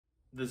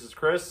This is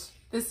Chris.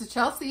 This is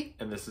Chelsea.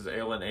 And this is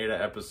aleandaida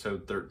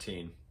episode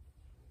 13.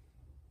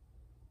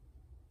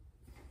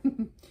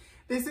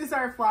 This is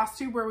our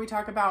Flosstube where we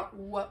talk about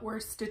what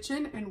we're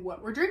stitching and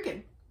what we're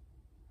drinking.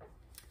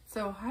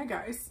 So, hi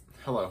guys.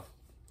 Hello.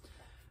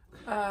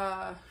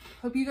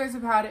 Hope you guys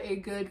have had a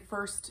good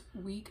first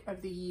week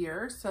of the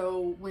year.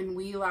 So when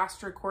we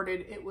last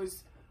recorded,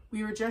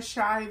 we were just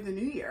shy of the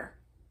new year.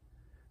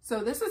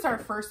 So this is our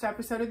first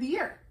episode of the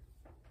year.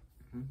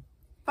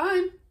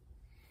 Fun.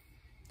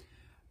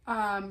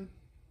 All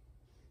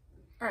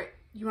right,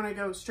 you want to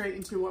go straight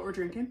into what we're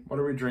drinking? What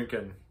are we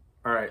drinking?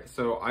 All right,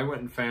 so I went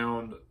and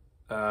found,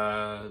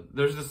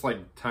 there's this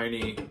like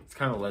tiny, it's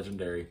kind of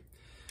legendary.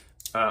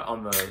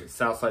 On the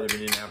south side of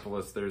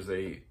Indianapolis, there's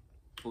a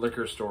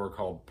liquor store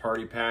called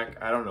Party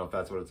Pack. I don't know if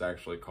that's what it's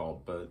actually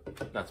called,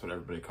 but that's what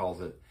everybody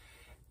calls it.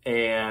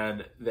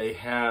 And they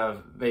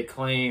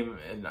claim,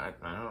 and I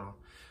don't know,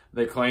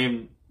 they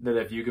claim that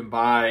if you can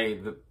buy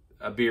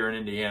a beer in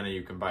Indiana,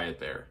 you can buy it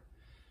there.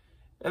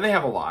 And they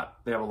have a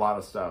lot. They have a lot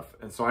of stuff.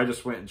 And so I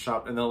just went and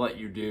shopped, and they'll let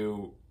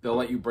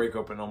you break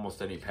open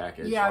almost any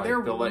package. Yeah, like, they're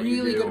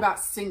really good about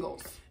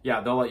singles.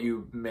 Yeah, they'll let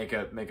you make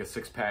a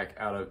six-pack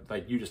out of,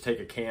 like, you just take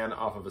a can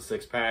off of a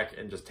six-pack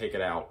and just take it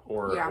out,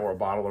 or a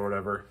bottle or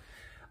whatever.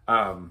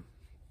 And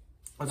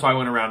so I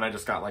went around and I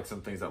just got like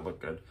some things that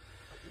look good.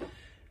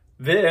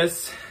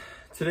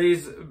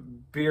 Today's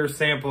beer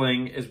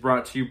sampling is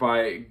brought to you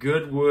by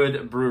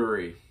Goodwood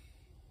Brewery.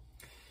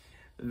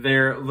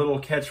 Their little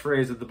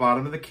catchphrase at the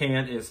bottom of the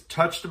can is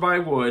touched by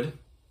wood,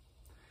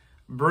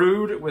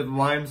 brewed with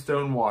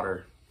limestone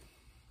water.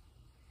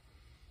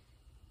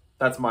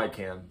 That's my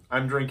can.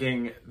 I'm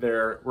drinking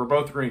we're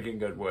both drinking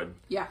Goodwood.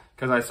 Yeah.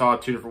 Because I saw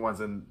two different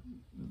ones, and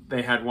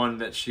they had one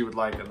that she would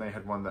like and they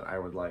had one that I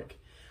would like.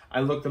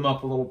 I looked them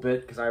up a little bit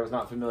because I was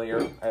not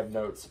familiar. I have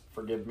notes.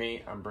 Forgive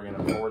me. I'm bringing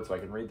them forward so I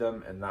can read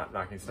them and not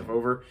knocking stuff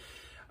over.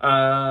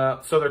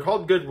 So they're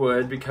called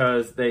Goodwood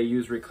because they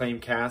use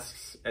reclaimed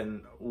casks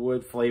and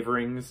wood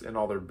flavorings in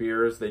all their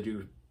beers. They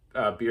do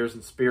beers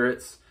and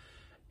spirits.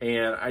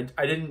 And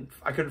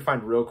I couldn't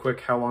find real quick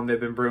how long they've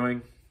been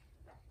brewing.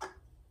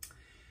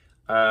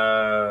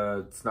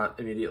 It's not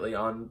immediately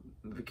on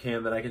the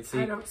can that I can see.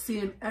 I don't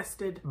see an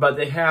ested. But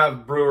they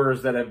have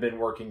brewers that have been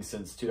working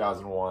since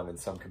 2001 in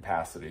some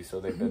capacity. So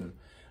they've been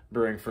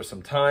brewing for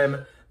some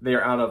time.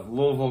 They're out of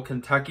Louisville,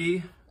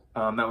 Kentucky.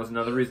 That was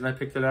another reason I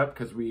picked it up,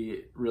 because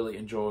we really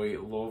enjoy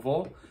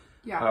Louisville.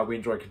 Yeah. We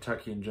enjoy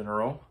Kentucky in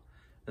general.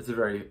 It's a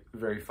very,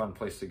 very fun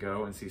place to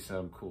go and see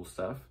some cool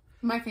stuff.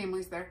 My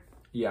family's there.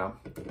 Yeah.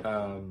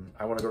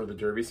 I want to go to the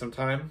Derby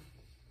sometime.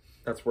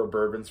 That's where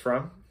Bourbon's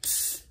from.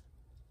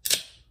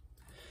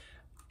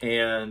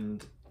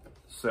 And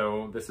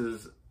so this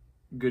is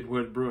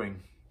Goodwood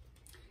Brewing.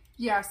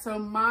 Yeah, so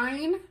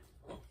mine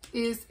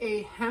is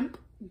a Hemp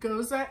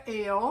Gose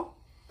ale.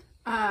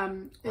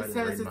 It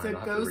says it's a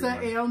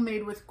Gose ale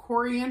made with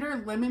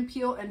coriander, lemon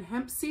peel, and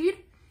hemp seed.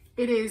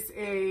 It is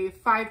a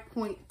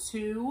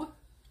 5.2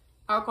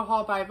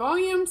 alcohol by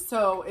volume,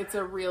 so it's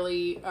a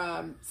really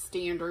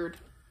standard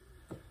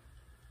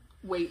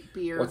weight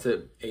beer. What's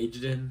it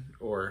aged in,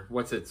 or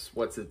what's its?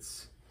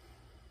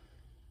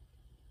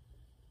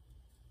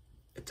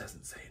 It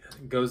doesn't say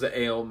that. Gose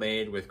ale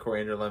made with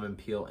coriander, lemon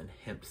peel, and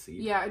hemp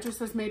seed. Yeah, it just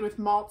says made with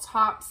malts,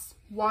 hops,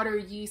 water,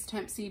 yeast,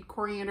 hemp seed,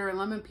 coriander, and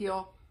lemon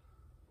peel.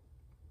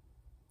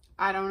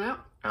 I don't know.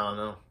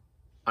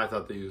 I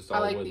thought they used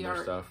all wood in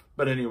their stuff.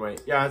 But anyway,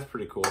 yeah, it's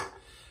pretty cool.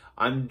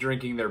 I'm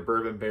drinking their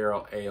bourbon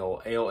barrel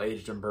ale. Ale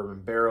aged in bourbon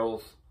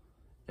barrel.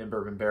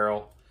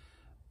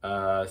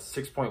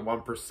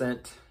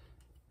 6.1%.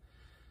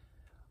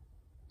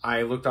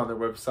 I looked on their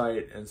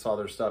website and saw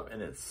their stuff,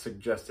 and it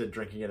suggested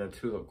drinking in a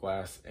tulip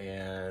glass,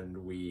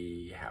 and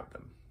we have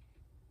them.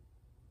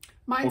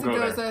 Mine's a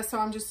Gose, so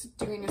I'm just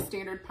doing a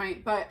standard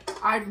pint. But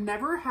I've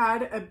never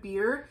had a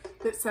beer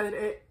that said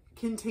it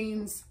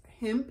contains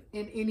hemp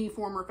in any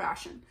form or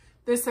fashion.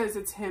 This says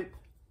it's hemp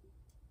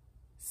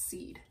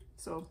seed.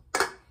 So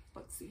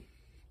let's see.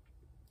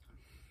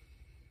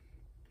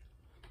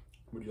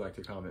 Would you like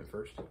to comment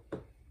first?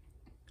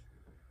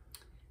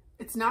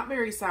 It's not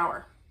very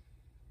sour.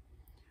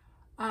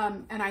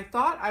 And I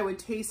thought I would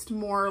taste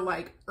more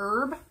like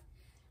herb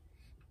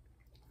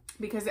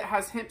because it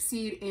has hemp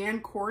seed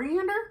and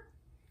coriander,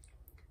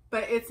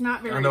 but it's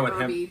not very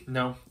herby.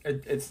 No,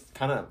 it's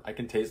kind of, I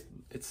can taste,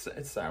 it's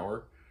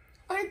sour.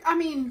 I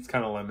mean, it's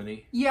kind of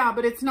lemony. Yeah,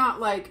 but it's not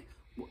like,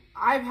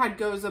 I've had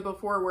Gose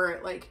before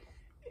where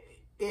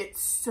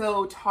it's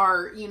so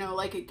tart, you know,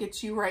 like it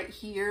gets you right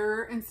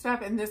here and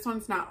stuff. And this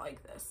one's not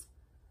like this.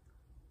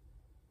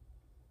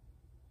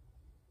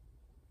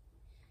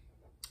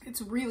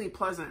 It's really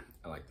pleasant.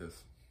 I like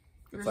this.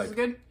 Yours is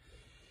good?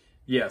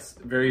 Yes.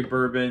 Very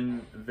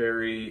bourbon,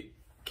 very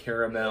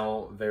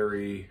caramel,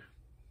 very,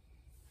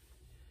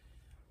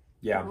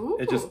 yeah. Ooh.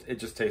 It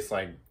just tastes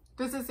like.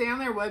 Does it say on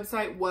their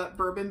website what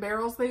bourbon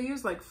barrels they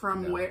use? Like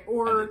from where,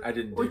 or I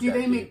didn't or do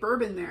they make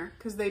bourbon there?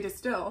 Because they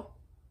distill.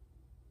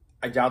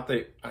 I doubt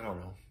I don't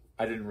know.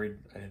 I didn't read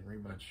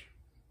much.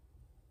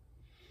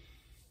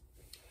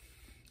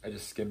 I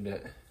just skimmed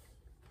it.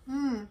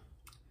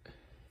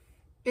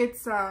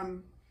 It's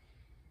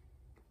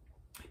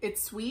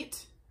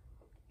sweet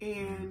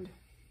and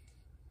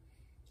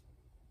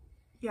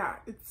yeah,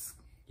 it's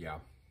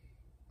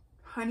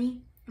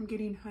honey. I'm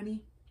getting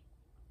honey.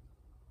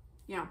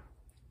 Yeah.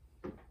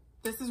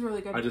 This is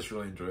really good. I just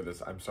really enjoy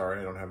this. I'm sorry,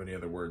 I don't have any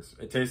other words.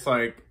 It does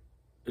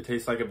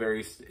taste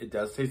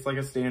like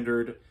a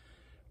standard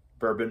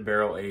bourbon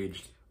barrel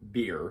aged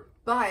beer.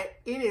 But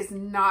it is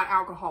not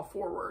alcohol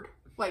forward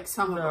like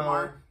some of them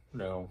are.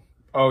 No.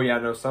 Oh yeah,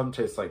 no, some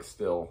taste like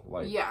still.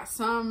 Yeah,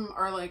 some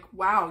are like,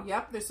 wow,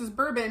 yep, this is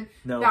bourbon.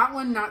 No. That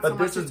one not so much.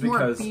 This is it's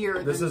because more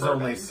beer this than is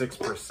bourbon. only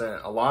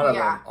 6%. A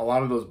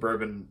lot of those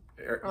bourbon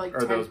like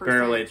or those 10%.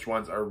 barrel aged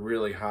ones are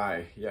really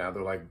high. Yeah,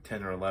 they're like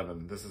 10 or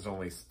 11. This is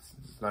only,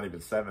 it's not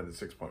even 7,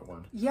 it's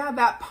 6.1. Yeah,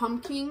 that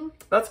pumpkin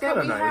that's kind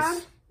of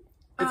nice.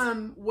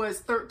 Was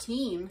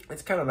 13.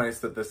 It's kind of nice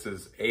that this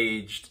is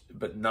aged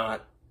but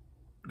not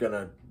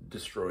gonna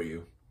destroy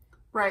you.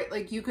 Right,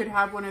 like you could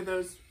have one of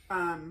those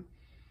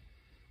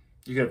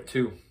you could have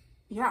 2.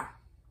 Yeah,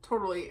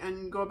 totally,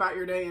 and go about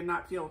your day and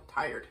not feel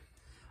tired.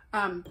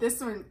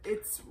 This one,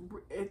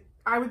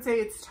 I would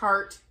say it's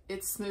tart,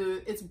 it's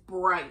smooth, it's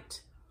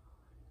bright.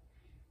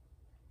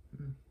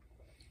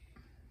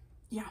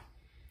 Yeah.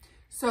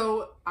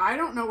 So I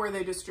don't know where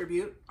they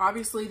distribute.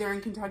 Obviously, they're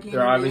in Kentucky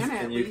and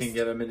Indiana. And you can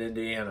get them in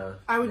Indiana.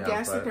 I would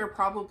guess that they're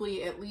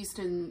probably at least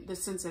in the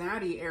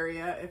Cincinnati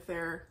area if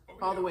they're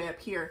all the way up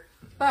here.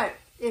 But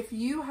if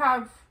you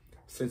have,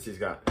 since he's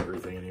got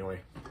everything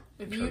anyway.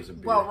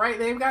 Right,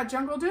 they've got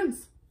Jungle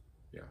Gyms.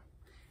 Yeah.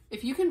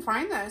 If you can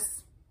find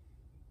this,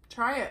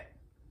 try it.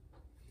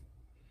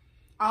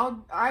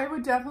 I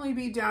would definitely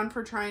be down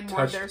for trying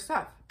more of their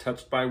stuff.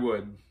 Touched by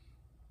wood,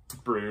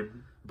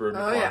 brewed in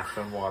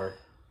Flosstube water.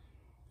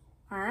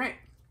 All right.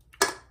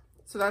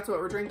 So that's what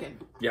we're drinking.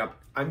 Yep.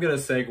 I'm gonna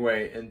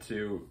segue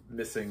into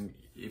missing.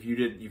 If you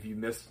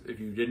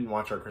didn't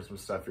watch our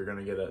Christmas stuff, you're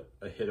gonna get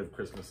a hit of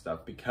Christmas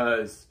stuff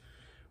because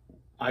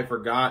I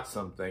forgot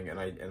something and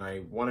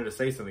I wanted to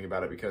say something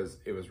about it because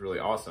it was really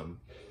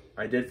awesome.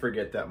 I did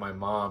forget that my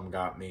mom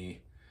got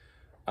me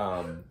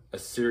a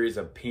series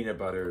of peanut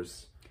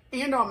butters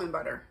and almond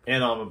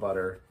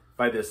butter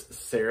by this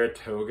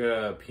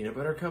Saratoga peanut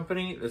butter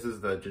company. This is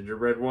the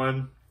gingerbread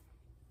one.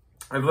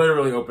 I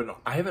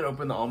haven't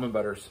opened the almond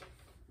butters,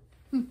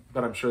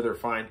 but I'm sure they're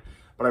fine.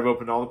 But I've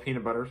opened all the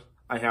peanut butters.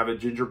 I have a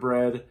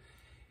gingerbread.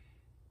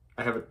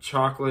 I have a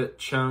chocolate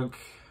chunk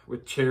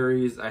with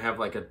cherries. I have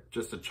like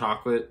just a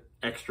chocolate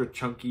extra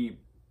chunky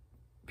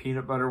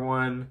peanut butter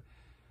one.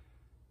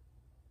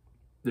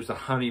 There's a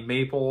honey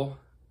maple.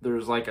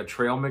 There's like a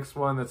trail mix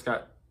one that's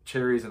got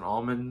cherries and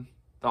almond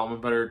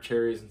butter,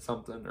 cherries and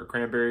something, or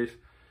cranberries.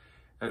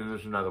 And then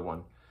there's another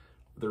one.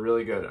 They're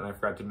really good, and I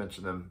forgot to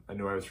mention them. I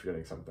knew I was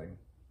forgetting something.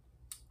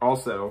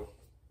 Also,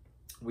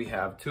 we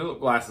have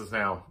tulip glasses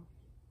now.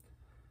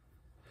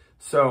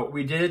 So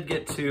we did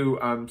get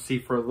to see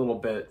for a little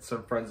bit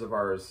some friends of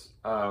ours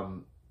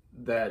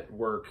that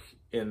work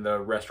in the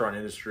restaurant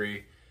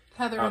industry.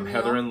 Heather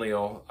and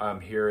Leal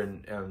here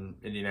in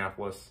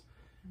Indianapolis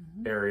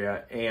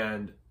area.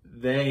 And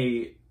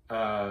they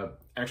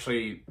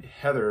actually,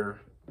 Heather,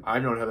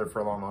 I've known Heather for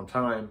a long, long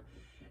time.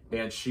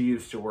 And she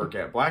used to work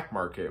at Black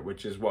Market,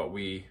 which is what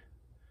we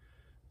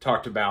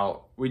talked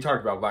about. We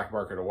talked about Black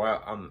Market a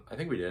while. I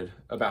think we did,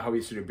 about how we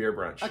used to do beer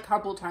brunch. A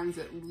couple times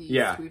at least.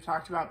 Yeah. We've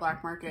talked about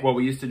Black Market. Well,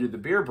 we used to do the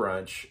beer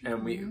brunch,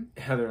 and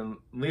Heather and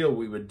Leo,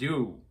 we would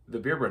do the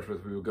beer brunch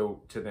with. We would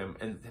go to them,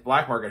 and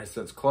Black Market has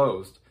since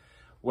closed.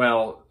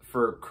 Well,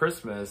 for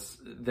Christmas,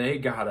 they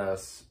got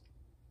us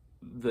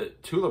the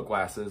tulip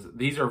glasses.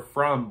 These are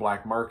from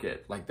Black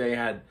Market. Like they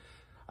had,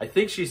 I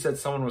think she said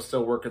someone was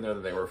still working there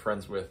that they were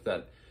friends with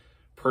that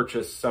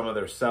purchased some of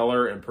their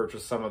cellar and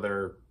purchased some of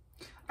their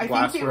glassware.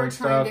 I think they were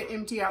trying to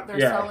empty out their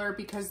cellar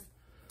because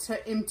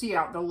to empty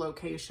out the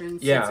location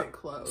since it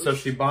closed. So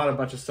she bought a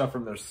bunch of stuff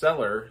from their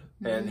cellar,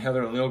 and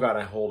Heather and Leo got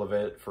a hold of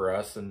it for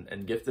us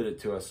and gifted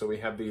it to us. So we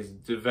have these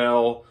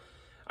Duvel.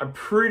 I'm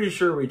pretty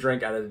sure we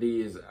drank out of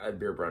these at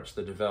beer brunch.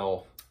 The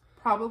Duvel.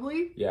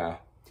 Probably. Yeah.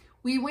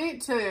 We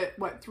went to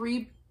what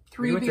three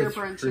beer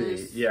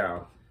brunches. Yeah.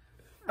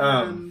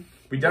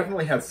 We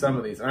definitely had some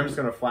of these. I'm just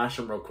going to flash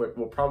them real quick.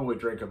 We'll probably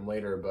drink them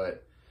later,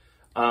 but...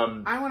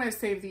 I want to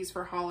save these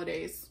for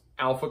holidays.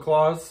 Alpha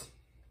Claus.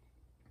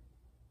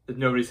 If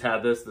nobody's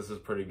had this is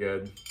pretty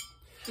good.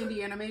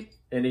 Indiana made?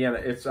 Indiana.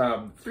 It's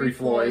Three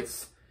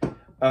Floyds.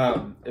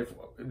 If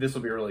this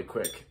will be really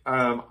quick.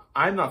 I'm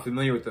not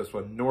familiar with this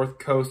one. North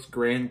Coast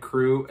Grand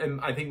Cru. And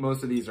I think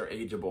most of these are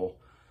ageable.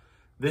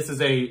 This is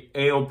a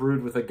ale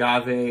brewed with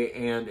agave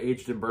and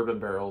aged in bourbon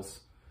barrels.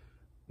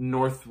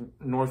 North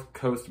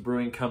Coast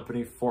Brewing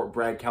Company, Fort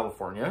Bragg,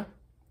 California.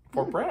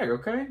 Fort Bragg,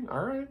 okay,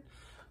 all right.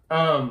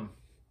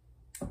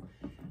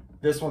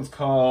 This one's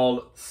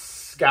called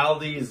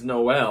Scaldi's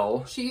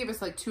Noel. She gave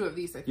us like 2 of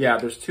these, I think. Yeah,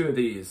 there's 2 of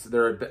these.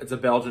 It's a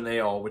Belgian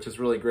ale, which is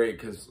really great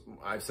because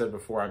I've said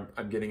before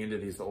I'm getting into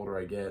these the older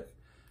I get.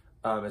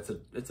 It's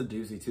a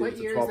doozy too. What it's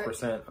a year 12%.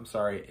 is it? I'm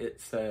sorry.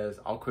 It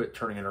says I'll quit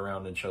turning it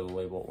around and show the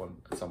label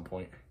at some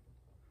point.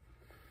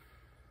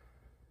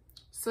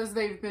 Says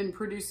they've been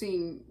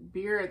producing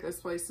beer at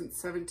this place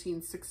since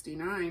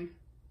 1769.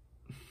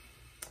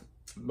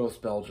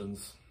 Most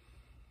Belgians.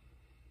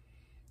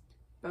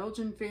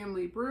 Belgian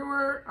family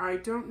brewer. I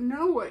don't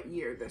know what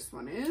year this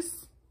one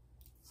is.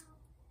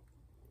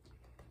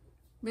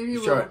 Maybe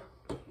we'll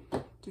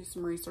do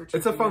some research.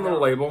 It's a fun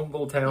little label.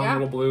 Little town,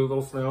 little blue,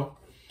 little snow.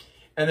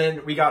 And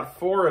then we got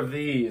 4 of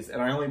these,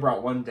 and I only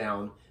brought one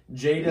down.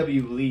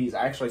 J.W. Lee's.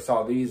 I actually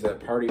saw these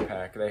at Party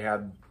Pack. They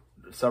had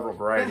several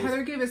varieties.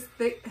 Heather gave us,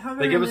 they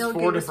gave us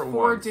 4 different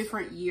ones. 4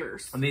 different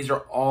years. And these are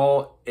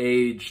all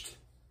aged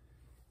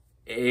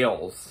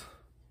ales,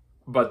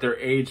 but they're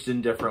aged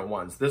in different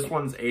ones. This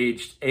one's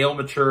aged ale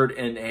matured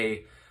in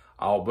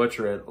I'll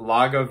butcher it,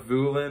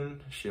 Lagavulin,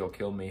 she'll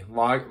kill me,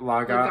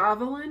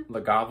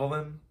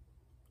 Lagavulin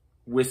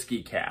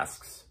whiskey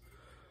casks.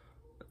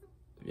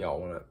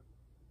 Y'all want to,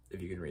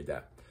 if you can read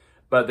that.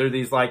 But they're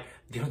these like,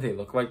 do you know what they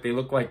look like? They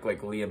look like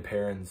Liam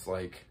Perrin's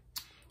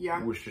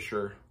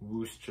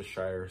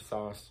Worcestershire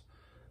sauce.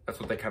 That's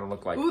what they kind of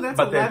look like. Ooh, that's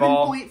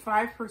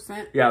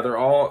 11.5%. Yeah, they're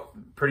all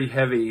pretty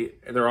heavy.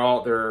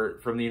 They're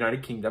from the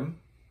United Kingdom,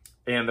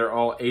 and they're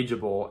all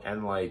ageable,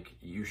 and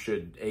you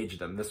should age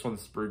them. This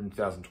one's brewed in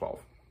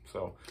 2012.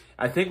 So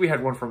I think we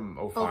had one from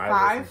 05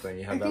 or something.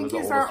 Yeah, I think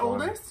he's our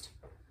oldest.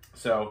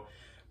 So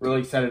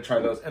really excited to try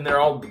those, and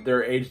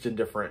they're aged in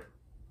different.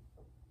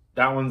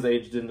 That one's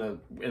aged in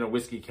a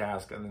whiskey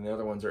cask, and then the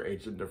other ones are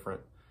aged in different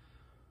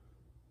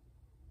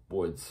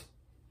woods.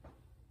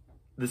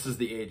 This is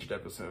the aged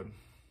episode.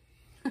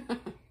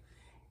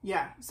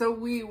 Yeah,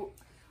 so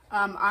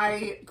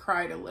I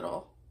cried a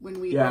little when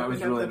we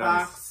opened up the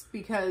box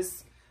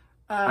because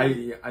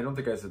I don't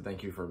think I said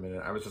thank you for a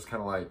minute. I was just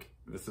kind of like,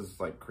 this is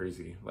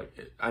crazy.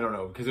 I don't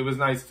know, because it was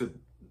nice to,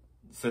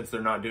 since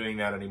they're not doing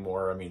that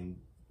anymore. I mean,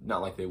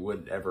 not like they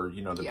would ever,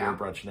 the beer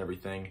brunch and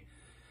everything.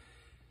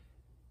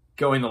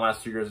 Going the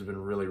last 2 years has been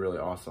really, really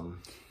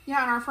awesome.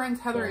 Yeah, and our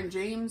friends Heather and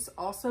James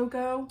also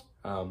go.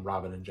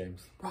 Robin and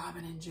James. Good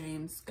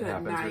night.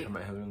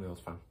 That was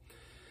fun.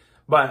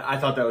 But I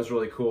thought that was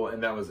really cool,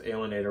 and that was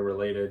aleandaida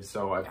related.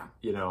 So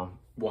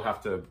we'll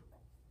have to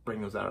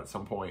bring those out at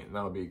some point, and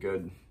that'll be a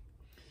good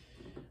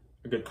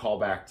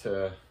callback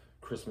to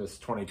Christmas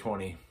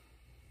 2020.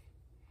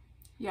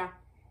 Yeah.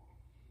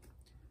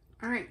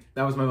 All right.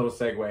 That was my little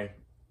segue.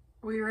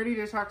 Are we ready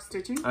to talk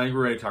stitching? I think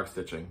we're ready to talk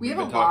stitching. We've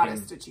been talking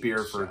stitching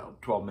beer for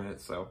 12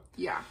 minutes, so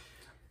yeah.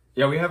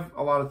 Yeah, we have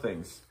a lot of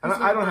things. And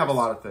I don't have a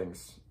lot of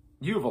things.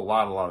 You have a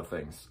lot of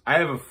things. I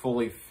have a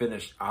fully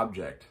finished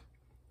object,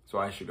 so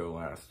I should go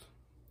last.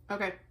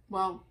 Okay,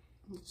 well,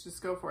 let's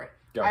just go for it.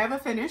 Go. I have a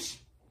finish.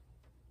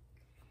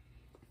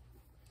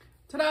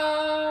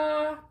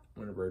 Ta-da!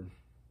 Winter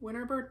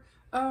bird.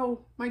 Oh,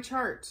 my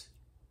chart.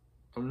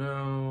 Oh,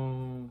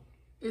 no.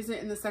 Is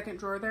it in the second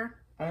drawer there?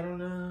 I don't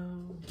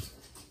know.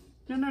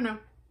 No.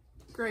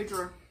 Gray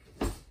drawer.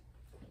 That's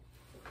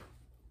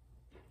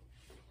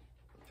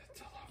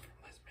a lot from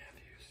Liz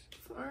Matthews.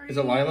 Sorry. Is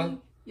it Lila?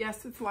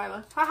 Yes, it's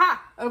Lila. Haha!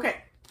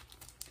 Okay.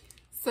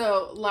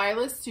 So,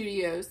 Lila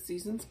Studios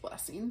Season's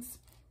Blessings.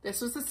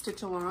 This was a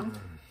stitch along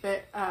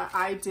that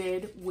I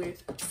did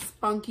with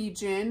Spunky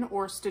Gin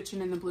or Stitching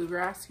in the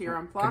Bluegrass here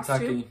on Flosstube.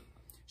 Kentucky.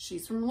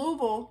 She's from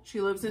Louisville. She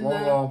lives in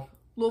the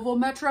Louisville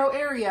metro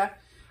area.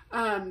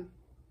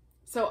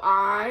 So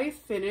I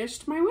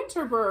finished my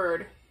winter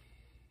bird.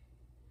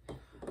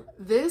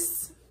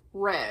 This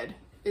red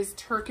is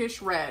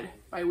Turkish Red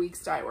by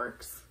Weeks Dye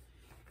Works.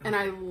 And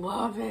I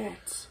love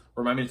it.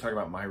 Remind me to talk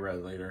about my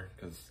red later,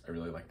 because I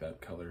really like that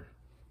color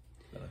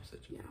that I'm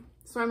stitching. Yeah.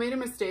 So I made a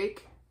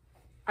mistake.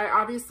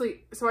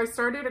 So I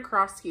started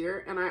across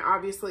here, and I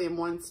obviously am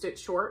 1 stitch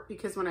short,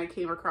 because when I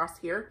came across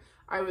here,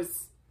 I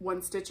was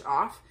 1 stitch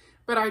off.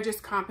 But I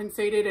just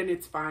compensated, and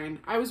it's fine.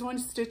 I was 1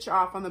 stitch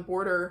off on the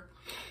border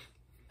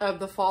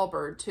of the fall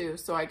bird too,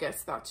 so I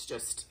guess that's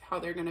just how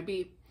they're gonna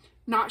be.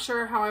 Not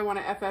sure how I want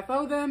to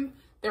FFO them.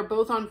 They're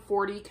both on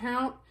 40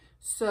 count,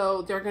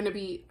 so they're gonna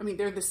be,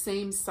 they're the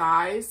same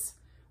size.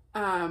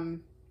 The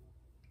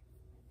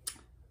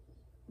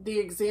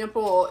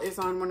example is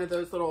on one of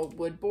those little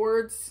wood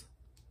boards.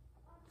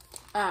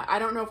 I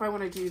don't know if I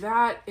want to do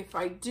that. If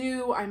I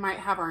do, I might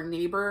have our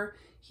neighbor.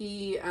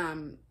 He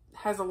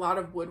has a lot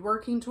of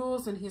woodworking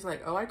tools, and he's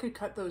like, oh, I could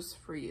cut those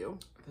for you.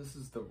 This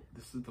is the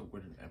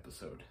wooden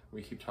episode.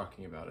 We keep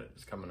talking about it.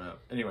 It's coming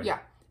up. Anyway. Yeah.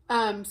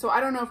 So I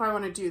don't know if I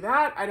want to do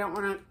that. I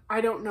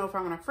don't know if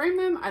I want to frame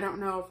them. I don't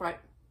know.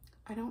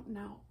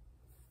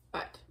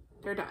 But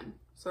they're done.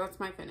 So that's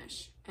my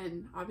finish.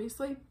 And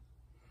obviously,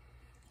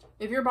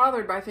 if you're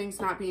bothered by things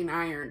not being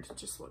ironed,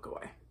 just look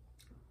away.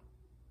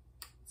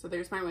 So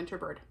there's my winter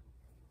bird.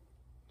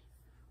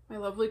 My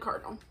lovely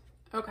cardinal.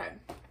 Okay.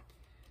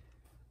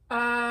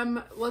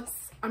 I'm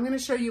going to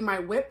show you my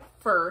whip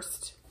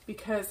first,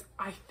 because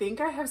I think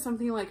I have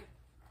something like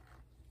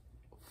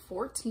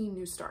 14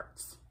 new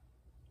starts.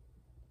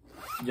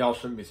 Y'all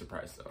shouldn't be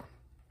surprised, though.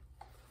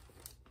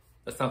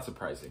 That's not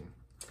surprising.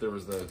 There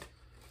was the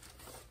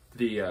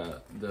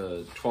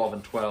 12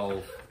 and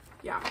 12.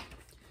 Yeah.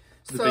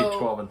 The big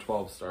 12 and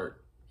 12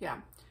 start. Yeah.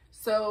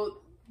 So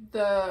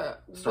the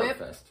Start whip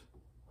fest.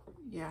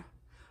 Yeah.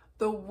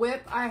 The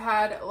whip I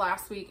had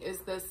last week is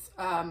this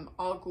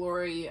All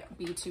Glory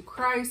Be to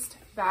Christ.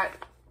 That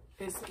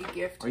is a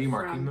gift. Are you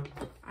marking them?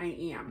 I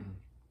am.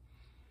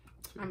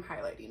 I'm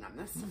highlighting on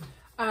this.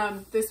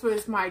 This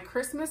was my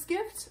Christmas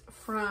gift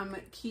from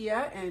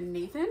Kia and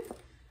Nathan,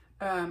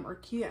 or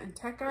Kia and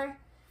Tech Guy.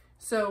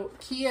 So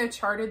Kia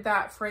charted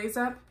that phrase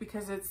up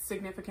because it's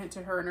significant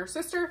to her and her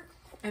sister.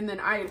 And then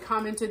I had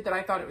commented that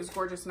I thought it was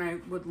gorgeous and I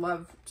would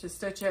love to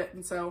stitch it.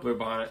 And so Blue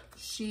bonnet.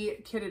 She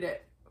kitted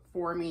it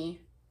for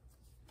me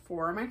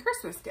for my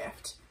Christmas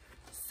gift.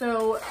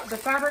 So the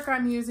fabric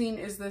I'm using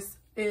is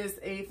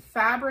a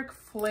Fabric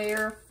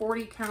Flare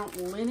 40 count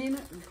linen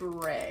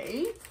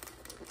gray.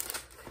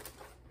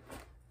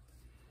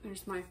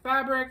 There's my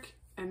fabric,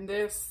 and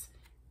this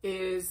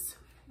is,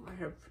 I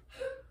have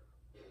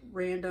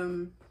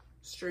random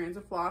strands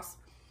of floss.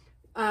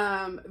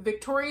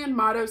 Victorian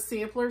Motto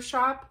Sampler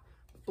Shop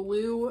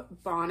blue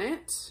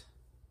bonnet.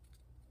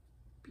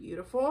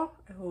 Beautiful.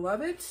 I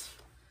love it.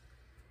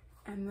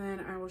 And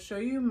then I will show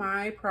you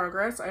my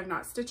progress. I have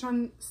not stitched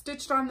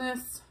on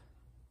this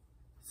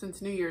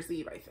since New Year's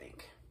Eve, I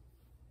think.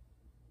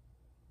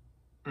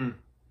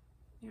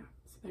 Yeah,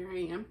 so there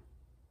I am.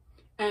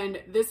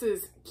 And this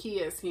is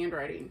Kia's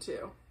handwriting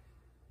too,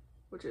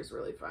 which is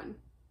really fun.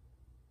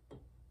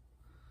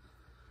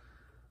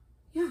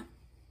 Yeah.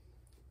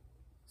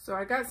 So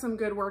I got some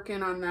good work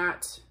in on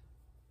that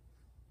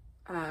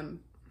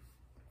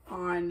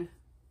on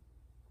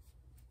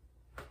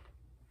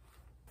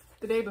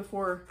the day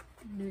before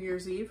New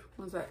Year's Eve.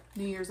 What was that?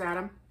 New Year's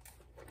Adam.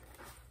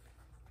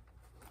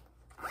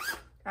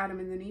 Adam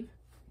and then Eve.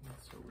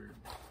 That's so weird.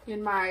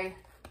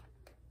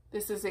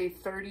 This is a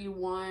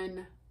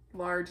 31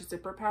 large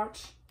zipper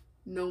pouch,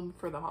 gnome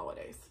for the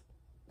holidays.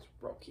 It's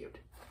real cute.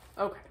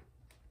 Okay.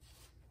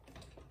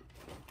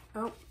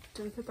 Oh,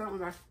 didn't put that one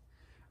back.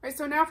 All right,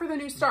 so now for the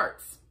new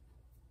starts.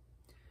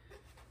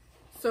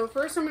 So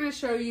first I'm going to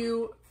show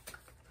you,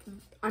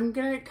 I'm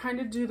going to kind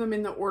of do them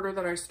in the order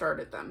that I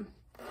started them.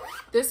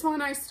 This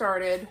one I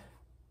started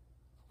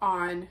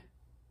on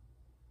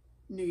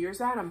New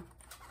Year's Adam.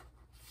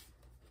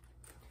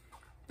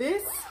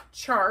 This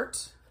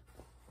chart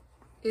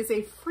is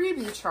a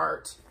freebie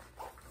chart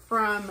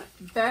from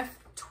Beth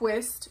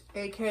Twist,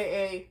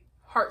 aka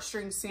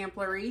Heartstring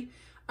Samplery.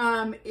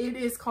 It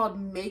is called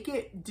Make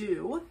It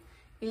Do,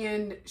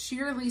 and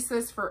she released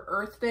this for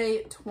Earth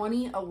Day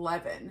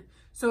 2011.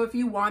 So if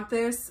you want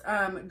this,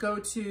 go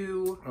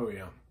to... Oh,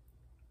 yeah.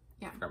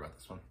 Yeah. I forgot about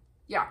this one.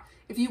 Yeah.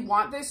 If you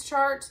want this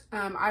chart,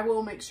 I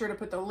will make sure to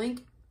put the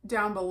link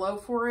down below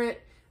for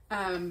it,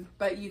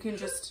 but you can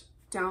just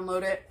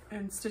download it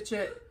and stitch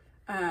it.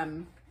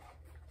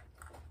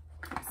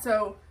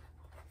 So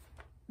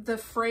the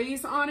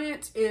phrase on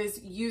it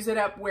is use it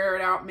up, wear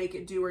it out, make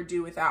it do or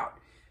do without.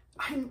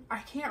 I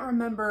can't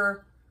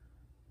remember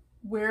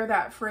where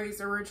that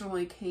phrase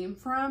originally came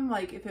from,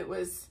 like if it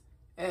was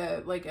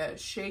like a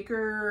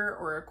Shaker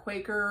or a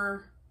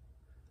Quaker.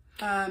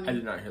 I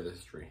did not hear the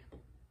history.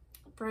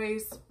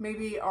 Phrase.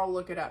 Maybe I'll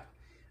look it up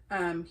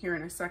here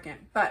in a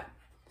second. But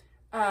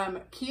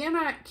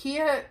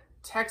Kia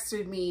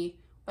texted me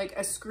like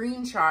a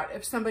screenshot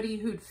of somebody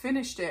who'd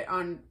finished it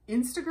on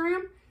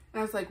Instagram. And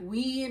I was like,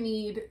 we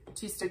need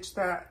to stitch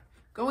that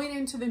going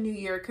into the new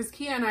year. Because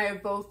Kia and I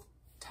have both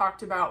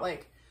talked about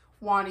like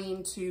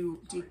wanting to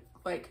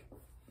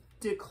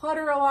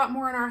declutter a lot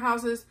more in our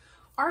houses.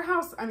 Our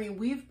house, I mean,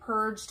 we've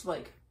purged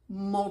like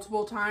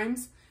multiple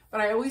times,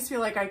 but I always feel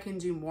like I can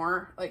do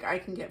more, like I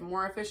can get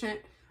more efficient.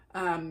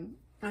 And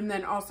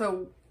then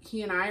also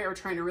he and I are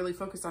trying to really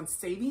focus on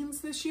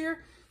savings this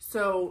year.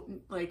 So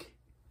like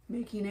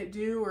making it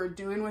do or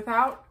doing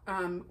without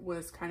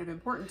was kind of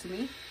important to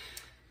me.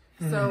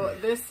 So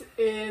this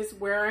is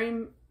where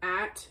I'm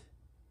at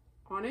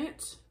on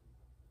it.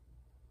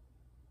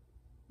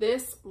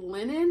 This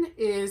linen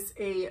is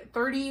a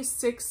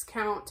 36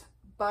 count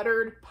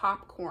buttered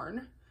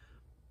popcorn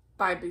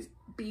by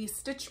Be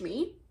Stitch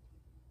Me.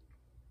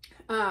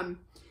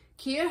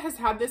 Kia has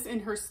had this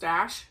in her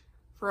stash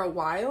for a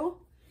while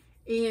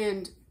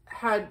and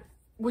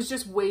was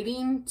just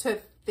waiting to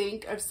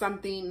think of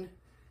something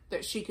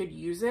that she could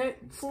use it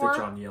for.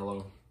 Stitch on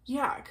yellow.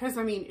 Yeah, because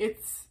I mean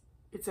it's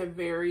a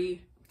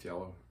very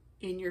yellow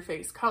in your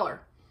face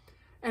color.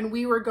 And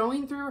we were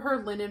going through her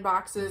linen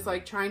boxes,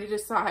 like trying to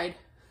decide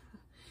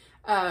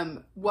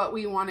what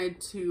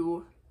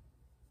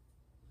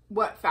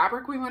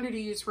fabric we wanted to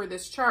use for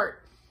this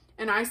chart.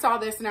 And I saw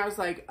this and I was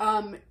like,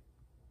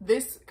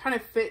 this kind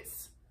of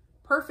fits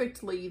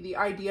perfectly the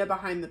idea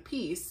behind the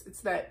piece.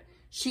 It's that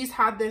she's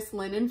had this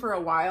linen for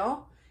a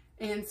while.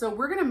 And so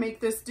we're going to make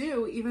this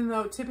do, even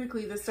though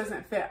typically this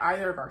doesn't fit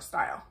either of our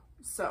style.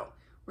 So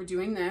we're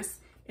doing this.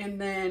 And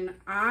then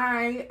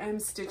I am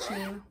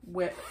stitching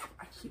with,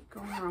 I keep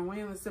going the wrong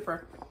way on the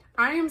zipper.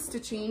 I am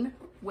stitching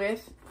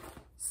with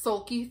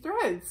sulky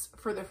threads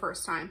for the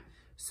first time.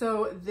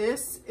 So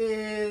this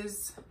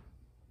is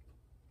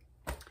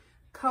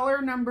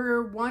color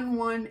number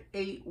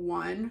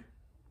 1181.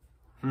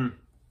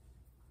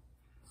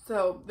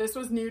 So this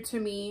was new to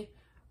me.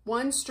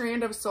 one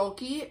strand of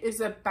sulky is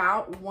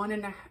about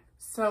 1.5.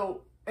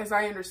 So as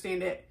I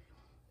understand it,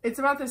 it's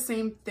about the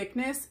same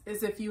thickness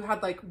as if you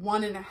had like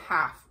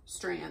 1.5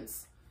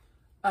 strands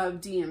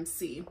of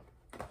DMC.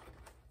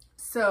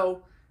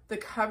 So the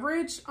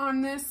coverage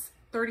on this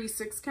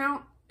 36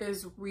 count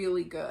is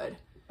really good.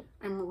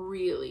 I'm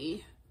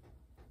really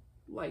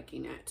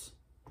liking it.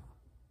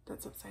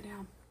 That's upside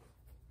down.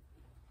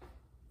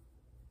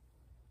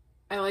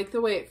 I like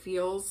the way it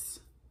feels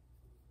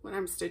when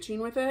I'm stitching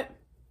with it.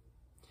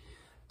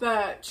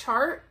 The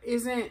chart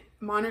isn't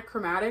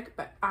monochromatic,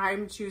 but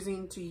I'm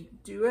choosing to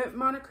do it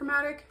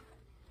monochromatic.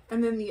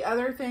 And then the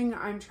other thing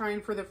I'm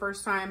trying for the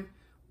first time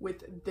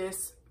with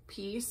this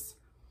piece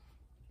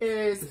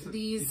is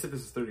these. You said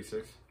this is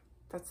 36?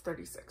 That's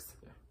 36.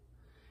 Yeah.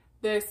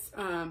 This,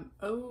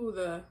 oh,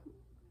 the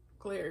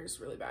glare is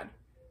really bad.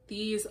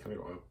 These. Can we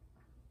go up?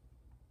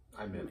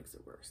 I meant. Makes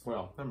it worse.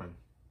 Well, never mind.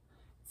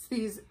 It's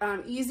these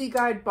Easy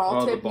Guide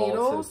ball tip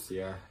needles. Tips,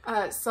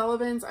 yeah.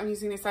 Sullivan's, I'm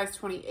using a size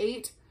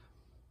 28.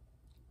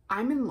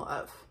 I'm in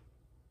love.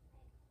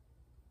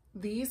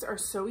 These are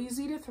so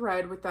easy to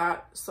thread with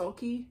that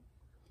sulky.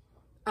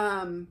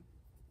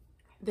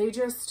 They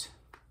just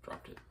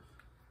dropped it.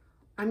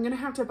 I'm gonna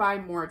have to buy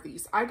more of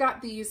these. I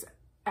got these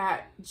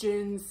at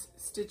Jen's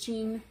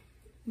Stitching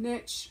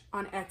Niche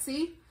on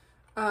Etsy.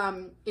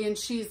 And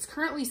she's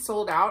currently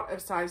sold out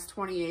of size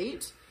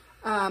 28.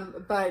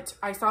 But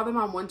I saw them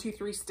on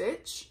 123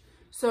 Stitch.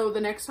 So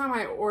the next time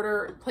I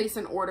place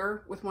an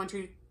order with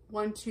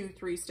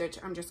 123 Stitch,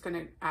 I'm just going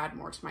to add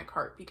more to my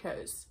cart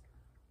because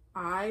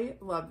I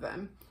love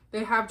them.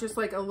 They have just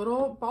like a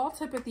little ball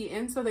tip at the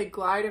end so they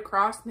glide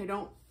across and they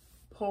don't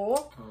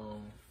pull. Oh,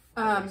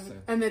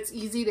 and it's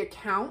easy to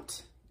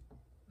count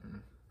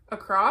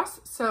across.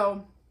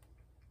 So,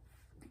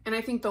 and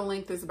I think the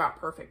length is about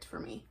perfect for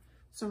me.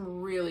 So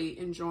I'm really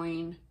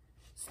enjoying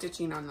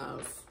stitching on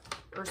those,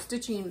 or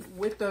stitching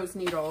with those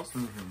needles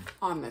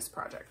on this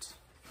project.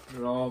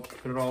 Put it all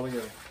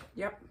together.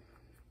 Yep.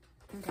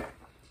 Okay.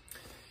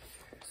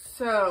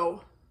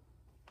 So,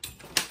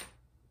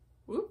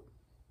 whoop.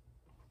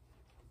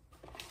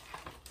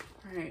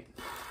 All right.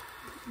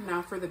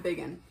 Now for the big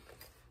one.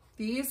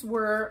 These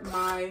were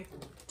my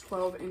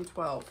 12 and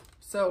 12.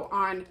 So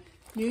on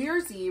New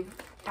Year's Eve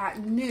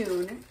at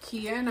noon,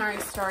 Kia and I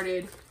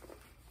started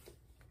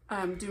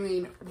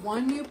doing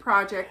one new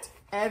project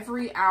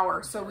every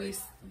hour. So we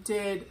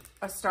did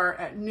a start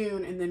at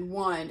noon and then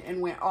 1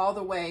 and went all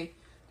the way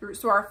through.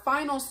 So our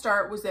final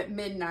start was at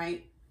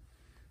midnight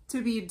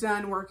to be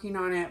done working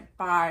on it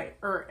by,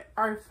 or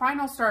our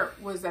final start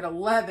was at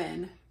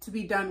 11 to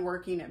be done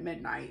working at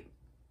midnight.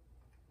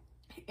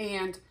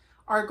 And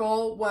our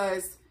goal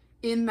was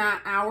in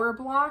that hour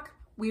block,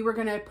 we were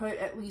gonna put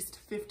at least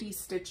 50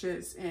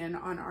 stitches in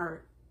on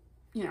our,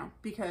 you know,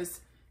 because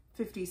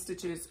 50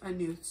 stitches a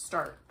new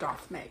start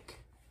doth make.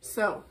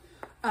 So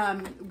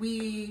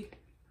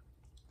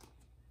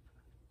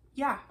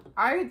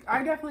I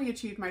definitely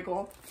achieved my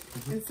goal.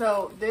 And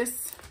so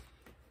this,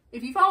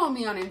 if you follow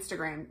me on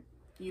Instagram,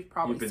 you've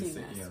probably seen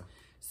this. Yeah.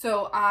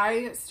 So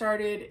I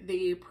started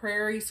the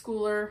Prairie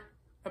Schooler,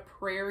 a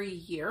Prairie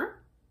Year.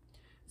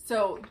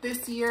 So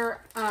this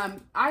year, I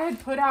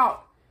had put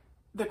out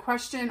the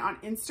question on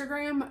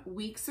Instagram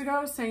weeks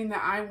ago saying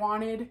that I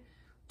wanted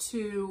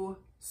to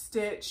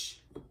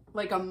stitch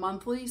like a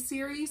monthly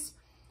series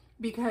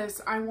because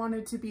I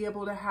wanted to be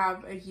able to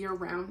have a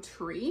year-round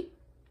tree.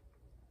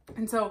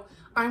 And so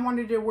I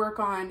wanted to work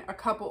on a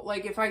couple,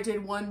 like if I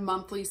did one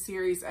monthly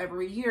series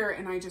every year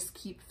and I just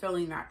keep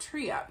filling that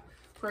tree up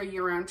for a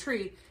year-round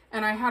tree.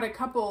 And I had a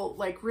couple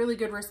like really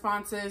good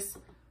responses.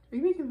 Are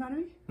you making fun of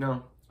me?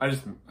 No, I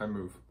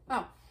move.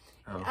 Oh.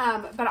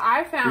 But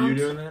I found... Were you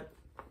doing that?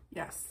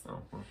 Yes. Oh,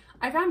 well.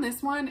 I found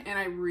this one and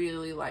I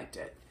really liked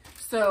it.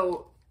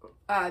 So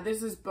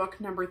this is book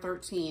number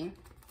 13.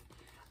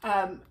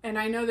 And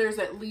I know there's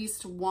at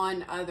least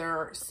one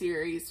other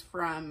series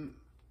from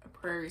a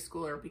Prairie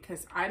Schooler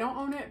because I don't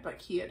own it, but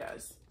Kia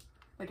does.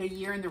 Like a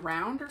year in the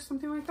round or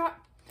something like that.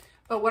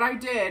 But what I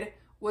did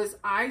was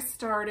I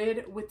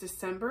started with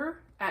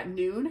December at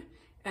noon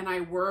and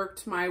I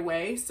worked my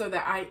way so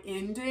that I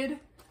ended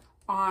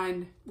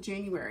on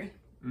January.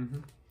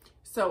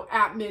 So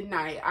at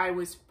midnight, I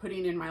was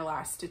putting in my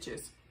last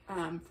stitches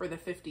for the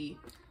 50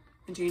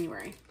 in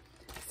January.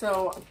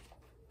 So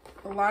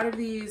a lot of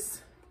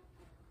these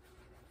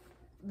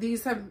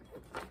have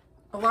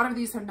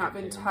not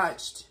been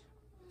touched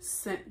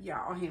since, yeah,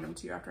 I'll hand them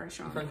to you after I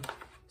show them,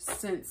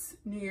 since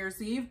New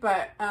Year's Eve.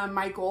 But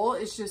my goal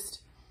is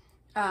just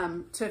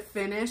to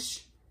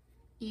finish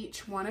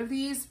each one of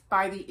these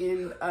by the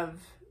end of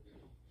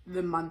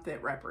the month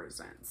it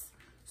represents.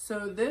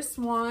 So this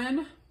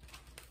one,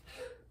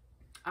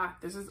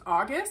 this is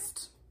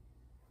August,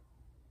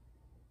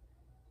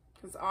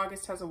 because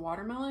August has a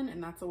watermelon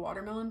and that's a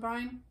watermelon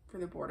vine for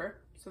the border.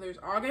 So there's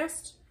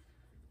August.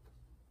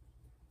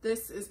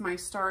 This is my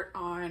start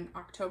on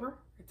October.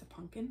 It's a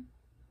pumpkin.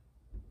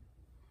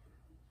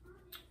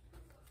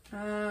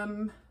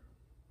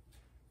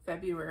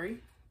 February.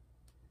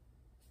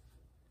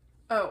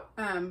 Oh,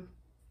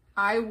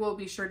 I will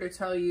be sure to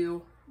tell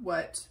you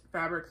what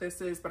fabric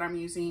this is, but I'm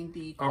using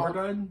the...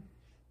 Overdyed?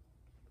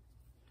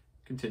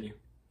 Continue.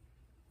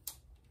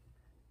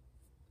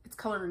 It's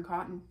color and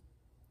cotton.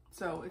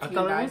 So it's I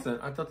thought it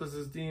wasn't. I thought this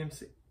is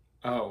DMC.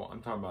 Oh,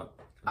 I'm talking about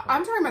the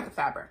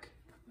fabric.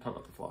 I'm talking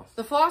about the floss.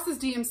 The floss is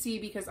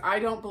DMC because I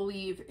don't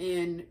believe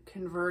in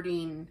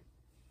converting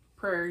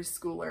Prairie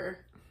Schooler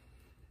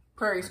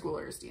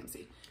is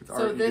DMC.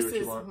 So this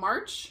is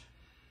March.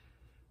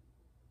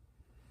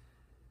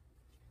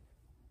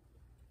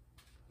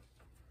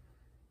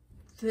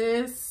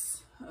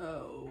 This,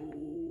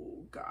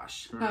 oh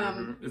gosh.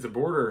 It's a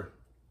border.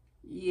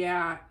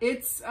 Yeah,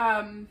 it's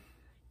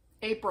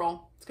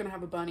April. It's gonna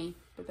have a bunny,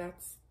 but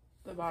that's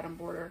the bottom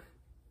border.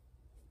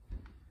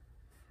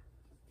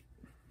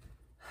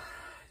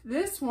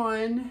 This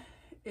one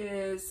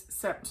is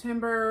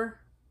September.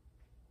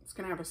 It's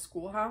gonna have a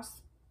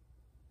schoolhouse.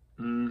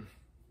 Oh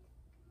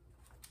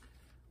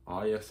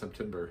yeah,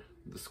 September,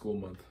 the school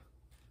month.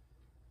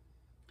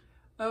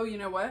 Oh, you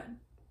know what?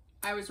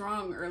 I was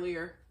wrong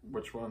earlier.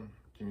 Which one?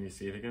 Can you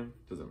see it again?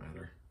 Doesn't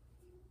matter.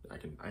 I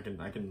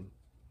can.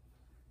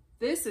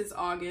 This is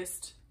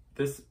August.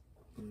 This.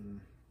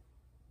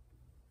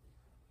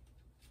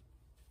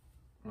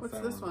 What's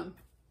this one?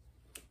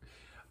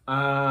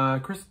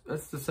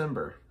 That's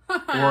December.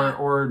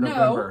 or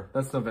November.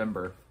 No. That's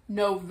November.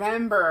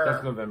 November.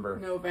 That's November.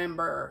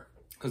 November.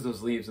 Because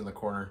those leaves in the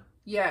corner.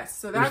 Yes,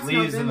 so that's There's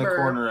leaves November. in the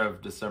corner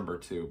of December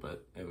too,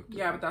 but it looked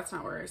yeah, but that's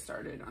not where I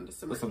started on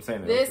December. That's what I'm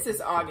saying. This is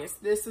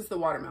August. This is the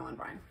watermelon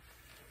vine.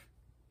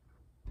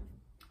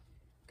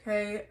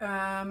 Okay,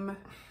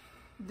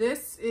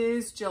 this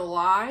is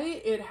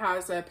July. It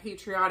has a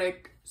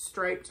patriotic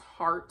striped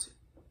heart,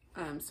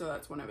 so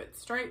that's one of its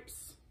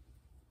stripes.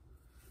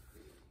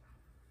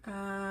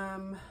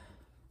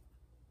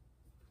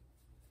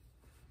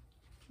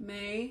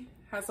 May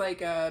has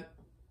like a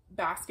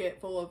basket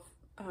full of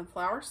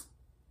flowers.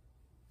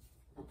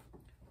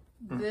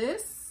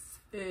 This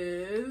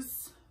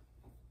is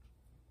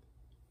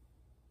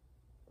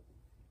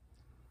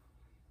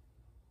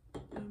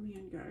oh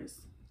man,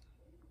 guys.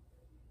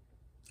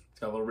 It's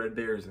got little red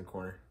berries in the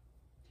corner.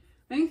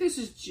 I think this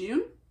is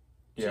June.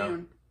 Yeah.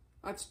 June.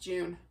 That's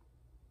June.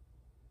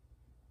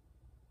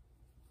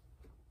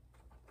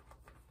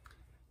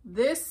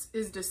 This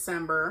is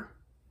December.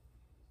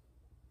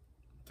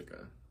 It's like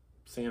a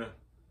Santa.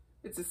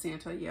 It's a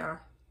Santa, yeah.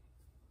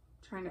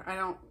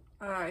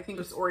 I think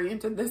it's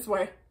oriented this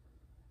way.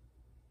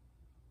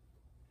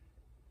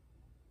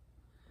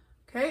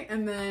 Okay,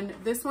 and then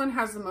this one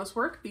has the most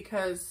work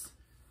because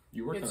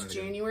it's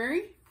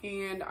January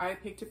and I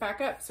picked it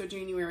back up. So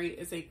January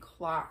is a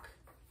clock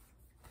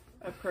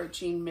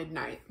approaching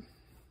midnight.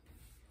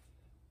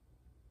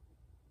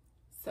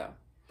 So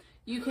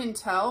you can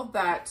tell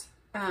that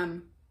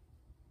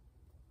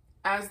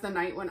as the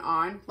night went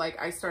on, like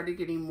I started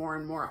getting more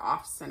and more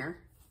off center.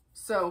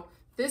 So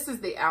this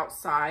is the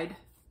outside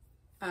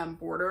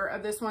border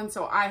of this one.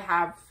 So I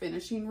have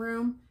finishing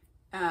room.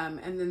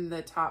 And then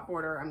the top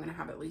border, I'm going to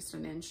have at least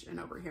an inch, and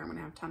over here I'm going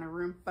to have a ton of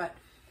room. But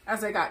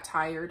as I got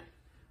tired,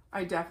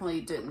 I definitely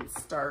didn't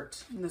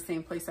start in the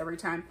same place every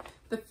time.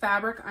 The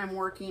fabric I'm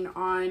working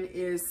on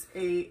is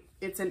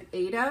it's an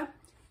Aida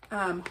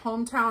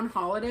Hometown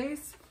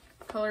Holidays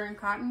color and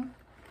cotton.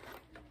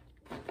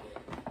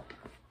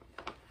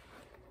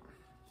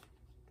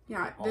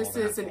 Yeah, this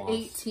is an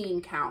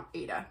 18 count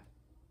Aida.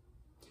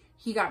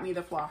 He got me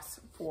the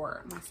floss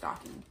for my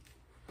stocking.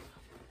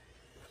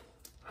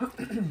 I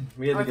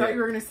thought you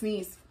were gonna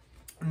sneeze.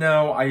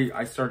 No, I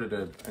needed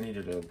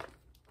to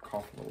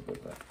cough a little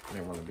bit, but I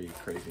didn't want to be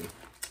crazy.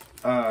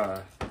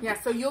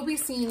 Yeah, so you'll be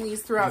seeing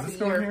these throughout the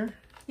year. Here?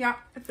 Yeah,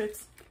 it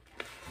fits.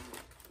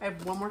 I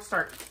have one more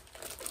start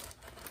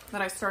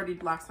that I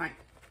started last night.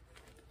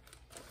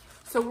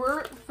 So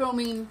we're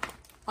filming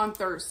on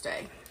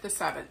Thursday, the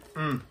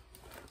 7th.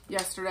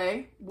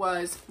 Yesterday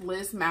was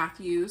Liz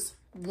Matthews'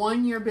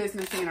 1-year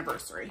business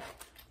anniversary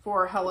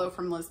for Hello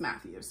from Liz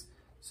Matthews.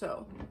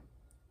 So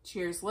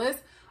cheers, Liz.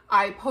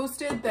 I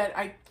posted that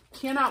I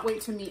cannot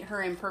wait to meet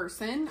her in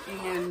person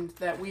and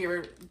that we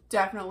are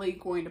definitely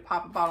going to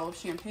pop a bottle of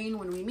champagne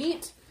when we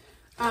meet.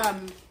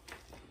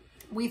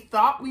 We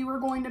thought we were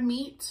going to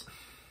meet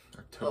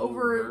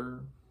over...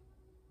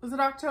 Was it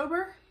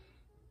October?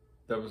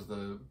 That was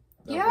the...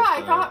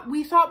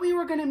 we thought we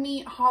were going to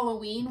meet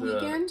Halloween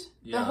weekend.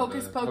 Yeah, the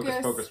Hocus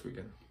Pocus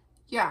weekend.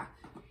 Yeah.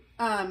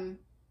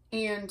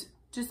 And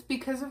just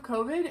because of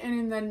COVID and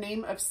in the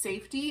name of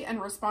safety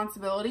and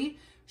responsibility,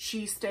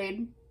 she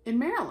stayed in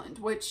Maryland,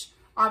 which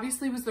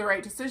obviously was the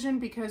right decision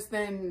because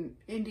then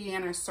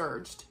Indiana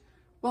surged.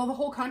 Well, the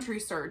whole country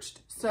surged.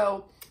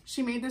 So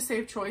she made the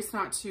safe choice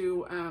not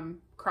to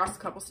cross a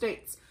couple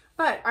states.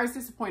 But I was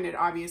disappointed,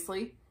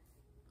 obviously.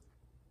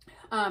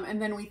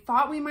 And then we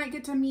thought we might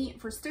get to meet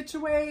for Stitch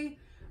Away,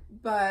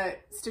 but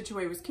Stitch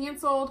Away was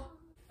canceled.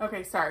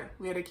 Okay, sorry.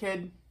 We had a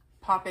kid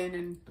pop in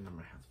and then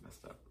my hand's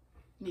messed up.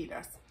 Need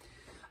us.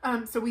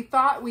 So we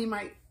thought we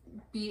might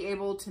be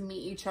able to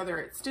meet each other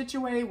at Stitch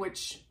Away,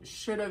 which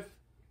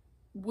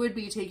would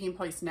be taking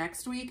place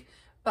next week.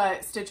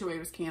 but Stitch Away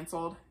was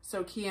canceled.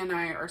 So Kia and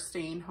I are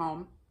staying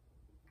home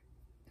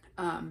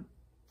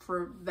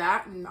for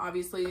that. And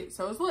obviously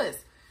so is Liz.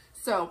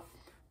 So,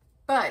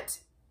 but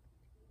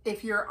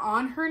if you're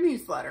on her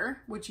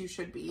newsletter, which you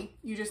should be,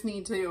 you just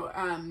need to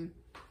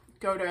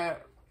go to,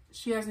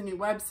 she has a new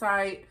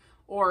website,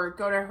 or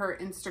go to her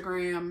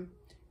Instagram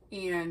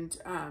and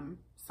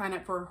sign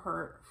up for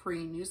her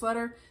free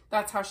newsletter.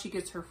 That's how she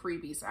gets her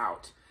freebies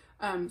out.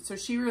 So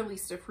she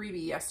released a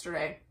freebie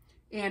yesterday,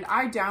 and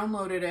I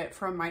downloaded it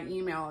from my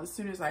email as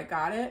soon as I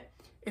got it.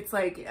 It's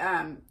like,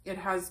 it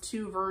has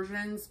 2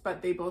 versions,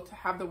 but they both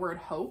have the word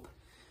hope.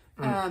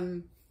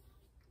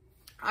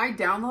 I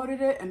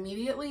downloaded it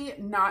immediately,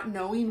 not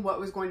knowing what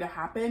was going to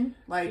happen,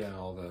 like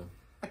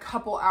a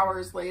couple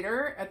hours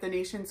later at the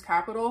nation's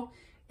capital.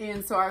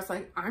 And so I was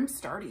like, I'm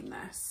starting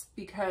this,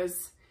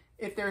 because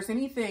if there's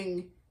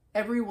anything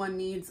everyone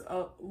needs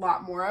a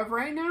lot more of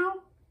right now,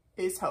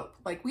 is hope.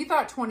 Like, we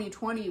thought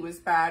 2020 was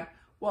bad.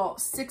 Well,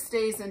 6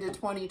 days into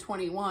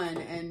 2021,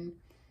 and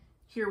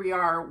here we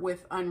are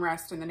with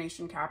unrest in the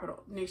nation's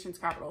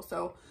capital.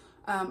 So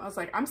I was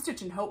like, I'm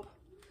stitching hope.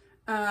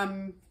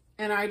 And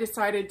I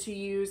decided to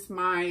use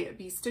my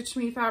Be Stitch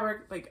Me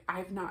fabric. Like,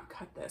 I've not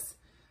cut this.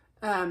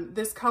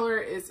 This color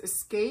is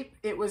Escape.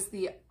 It was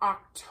the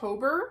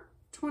October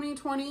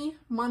 2020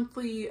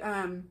 monthly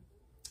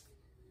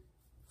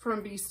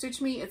from Be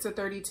Stitch Me. It's a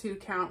 32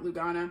 count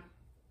Lugana.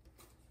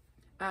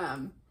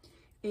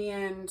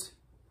 And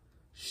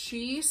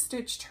she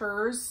stitched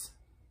hers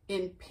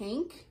in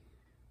pink,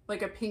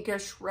 like a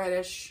pinkish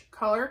reddish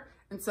color.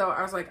 And so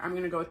I was like, I'm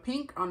going to go with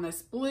pink on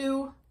this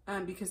blue,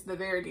 because the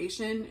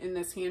variegation in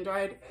this hand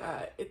dyed,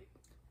 it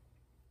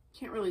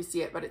can't really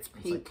see it, but it's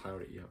pink. It's like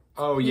cloudy, yeah.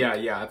 Oh, pink.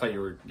 Yeah. I thought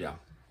you were, yeah.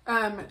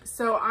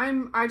 So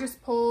I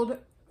just pulled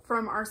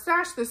from our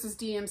stash. This is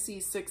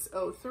DMC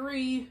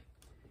 603,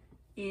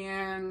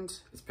 and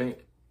it's pink.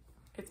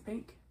 It's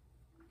pink.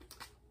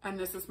 And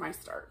this is my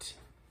start.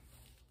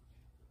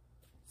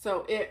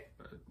 So it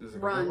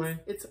runs,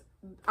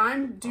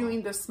 I'm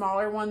doing the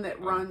smaller one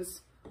that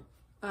runs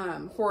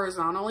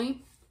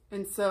horizontally.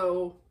 And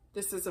so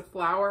this is a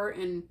flower,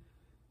 and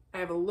I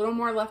have a little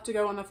more left to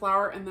go on the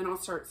flower, and then I'll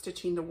start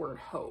stitching the word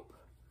hope.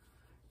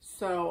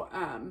 So,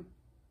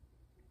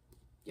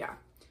 yeah.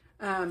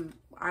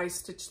 I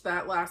stitched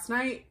that last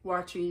night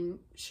watching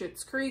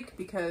Schitt's Creek,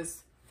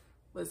 because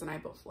Liz and I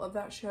both love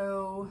that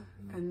show,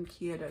 and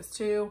Kia does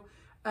too.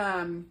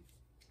 And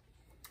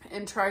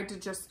tried to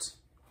just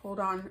hold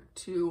on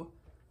to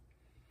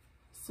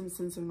some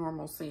sense of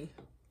normalcy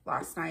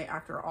last night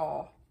after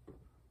all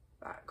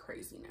that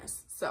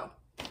craziness. So,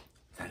 is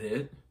that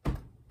it?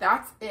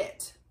 That's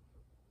it.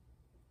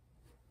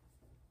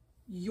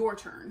 Your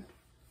turn.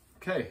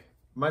 Okay,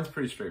 mine's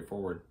pretty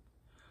straightforward.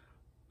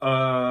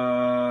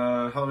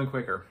 Halloween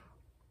Quaker.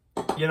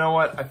 You know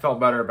what? I felt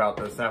better about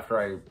this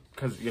after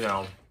because, you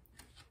know,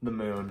 the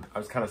moon. I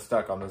was kind of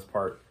stuck on this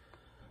part.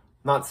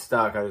 Not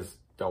stuck, I just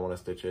don't want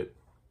to stitch it.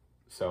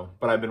 So,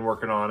 but I've been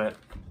working on it.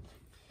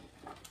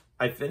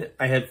 I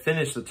had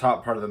finished the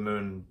top part of the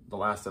moon the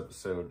last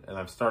episode, and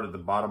I've started the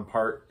bottom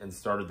part and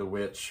started the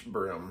witch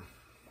broom.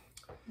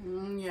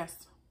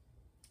 Yes.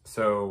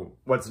 So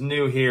what's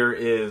new here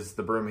is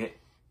the broom,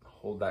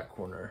 hold that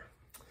corner.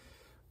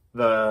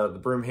 The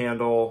broom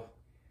handle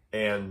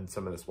and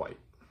some of this white.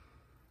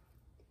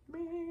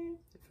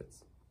 If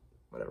it's,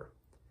 whatever.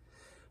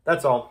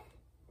 That's all.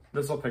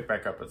 This will pick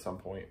back up at some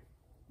point,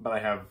 but I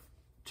have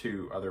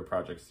 2 other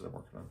projects that I'm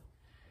working on.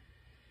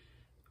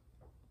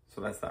 So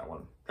that's that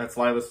one. That's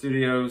Lila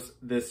Studios.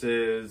 This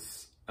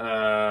is,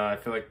 I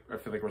feel like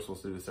we're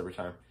supposed to do this every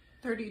time.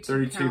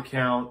 32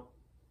 count.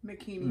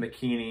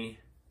 Bikini.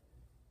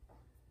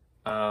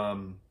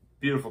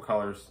 Beautiful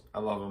colors. I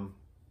love them.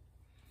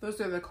 Those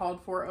are the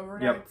called for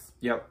overnights?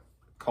 Yep.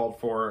 Called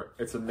for.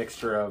 It's a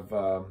mixture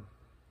of,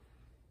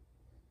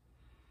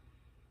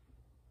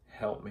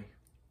 help me.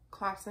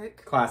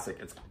 Classic.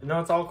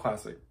 It's all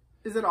classic.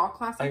 Is it all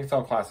classic? I think it's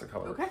all classic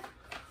colors. Okay.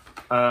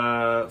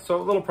 So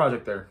a little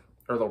project there.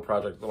 Or little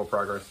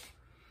progress.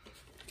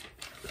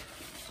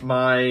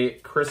 My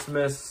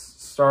Christmas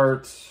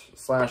start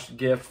 /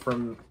 gift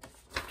from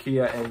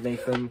Kia and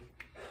Nathan.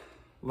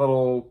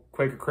 Little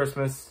Quaker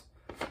Christmas.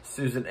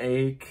 Susan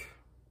Ake.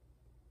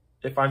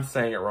 If I'm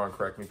saying it wrong,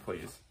 correct me,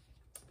 please.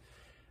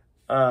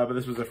 But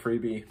this was a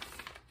freebie.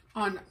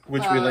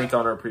 Which we linked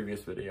on our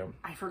previous video.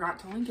 I forgot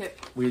to link it.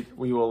 We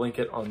will link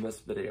it on this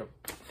video.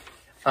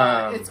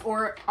 It's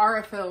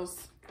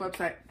Araphil's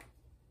website.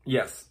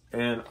 Yes,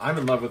 and I'm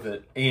in love with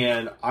it,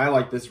 and I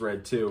like this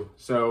red too.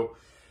 So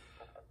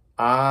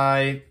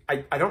I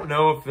don't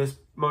know if this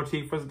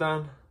motif was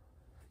done.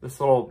 This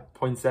little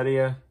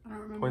poinsettia,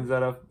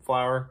 poinsettia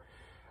flower.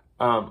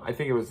 I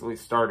think it was at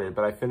least started,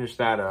 but I finished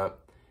that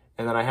up,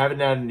 and then I haven't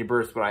added any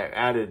bursts, but I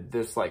added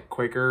this like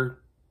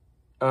Quaker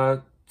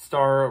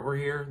star over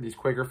here, these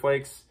Quaker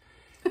flakes,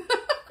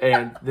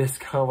 and this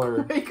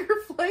color. Quaker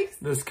flakes.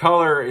 This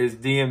color is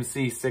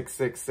DMC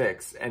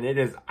 666, and it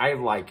is. I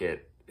like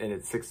it. And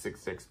it's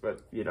 666,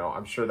 but, you know,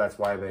 I'm sure that's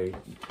why they,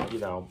 you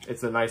know,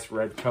 it's a nice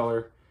red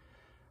color.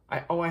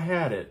 I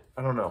had it.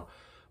 I don't know.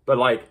 But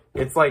like,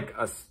 it's like,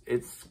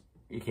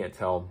 you can't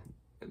tell.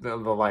 The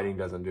lighting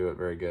doesn't do it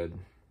very good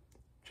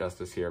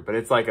justice here. But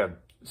it's like a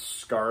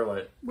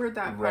scarlet Where'd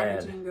that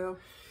red. packaging go?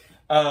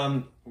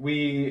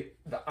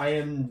 I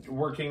am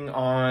working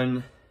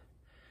on,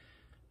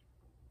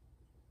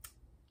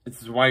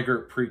 it's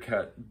Weigert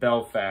Precut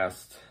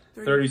Belfast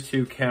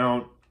 32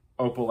 count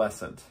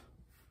opalescent.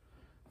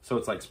 So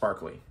it's like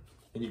sparkly.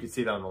 And you can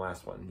see that on the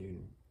last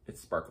one.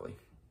 It's sparkly.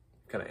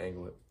 Kind of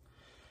angle it.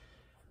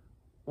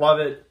 Love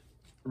it.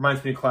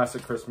 Reminds me of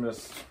classic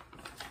Christmas.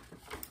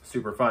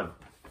 Super fun.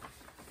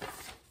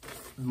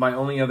 My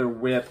only other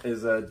whip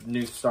is a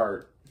New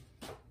Start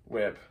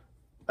whip.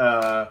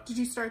 Did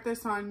you start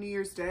this on New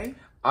Year's Day?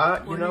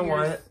 You know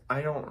what?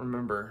 I don't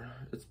remember.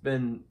 It's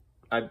been,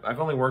 I've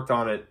only worked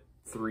on it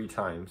 3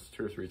 times,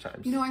 2 or 3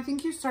 times. You know, I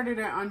think you started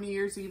it on New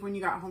Year's Eve when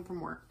you got home from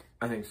work.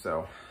 I think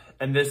so.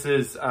 And this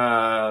is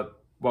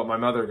what my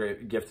mother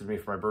gifted me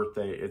for my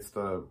birthday. It's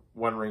the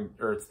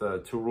it's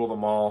the To Rule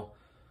Them All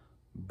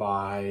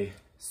by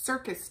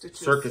Circus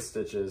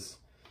Stitches.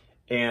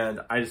 And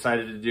I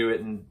decided to do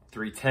it in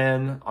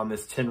 310 on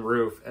this tin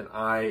roof, and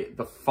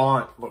the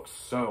font looks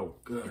so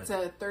good. It's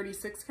a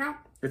 36 count?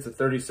 It's a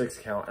 36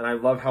 count, and I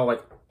love how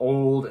like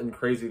old and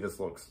crazy this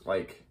looks.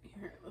 Like,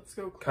 here, let's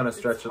go. Kind of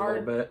stretch it a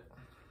little bit.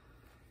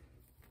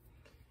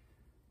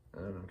 I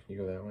don't know, can you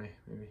go that way,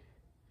 maybe?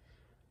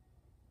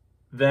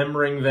 Them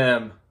ring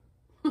them.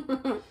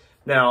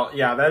 Now,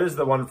 yeah, that is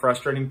the one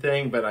frustrating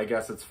thing, but I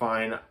guess it's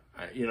fine.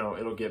 You know,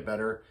 it'll get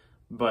better.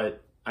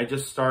 But I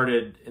just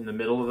started in the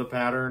middle of the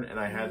pattern, and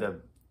I had to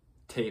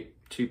tape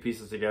 2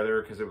 pieces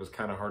together because it was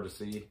kind of hard to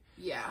see.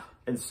 Yeah.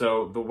 And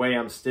so the way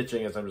I'm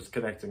stitching is I'm just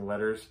connecting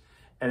letters,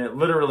 and it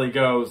literally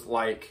goes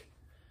like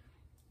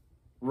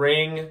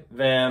ring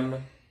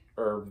them,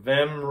 or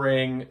them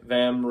ring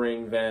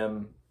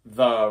them,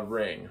 the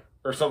ring,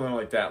 or something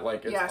like that.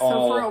 Like, it's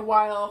all, so for a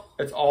while,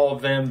 it's all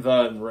them,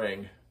 the, and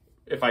ring.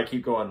 If I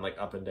keep going like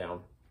up and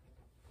down,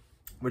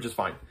 which is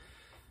fine.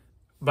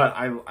 But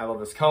I love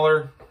this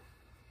color.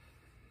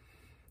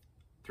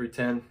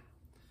 310.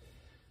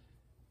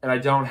 And I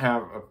don't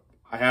have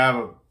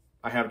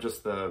I have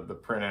just the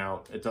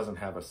printout. It doesn't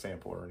have a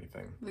sample or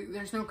anything.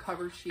 There's no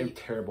cover sheet. I have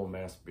terrible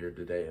mask beard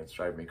today, and it's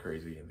driving me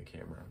crazy in the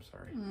camera. I'm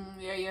sorry.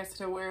 Yeah, he has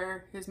to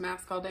wear his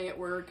mask all day at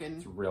work, and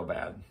it's real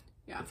bad.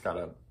 Yeah. It's got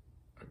a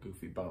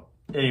goofy bump.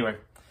 Anyway.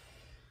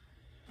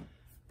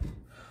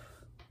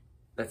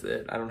 That's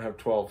it. I don't have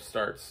 12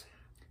 starts.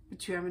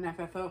 But you have an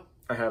FFO.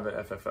 I have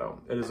an FFO.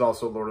 It is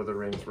also Lord of the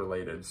Rings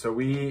related. So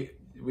we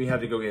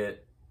had to go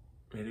get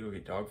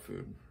dog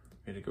food.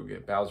 We had to go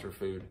get Bowser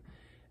food.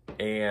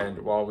 And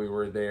while we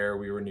were there,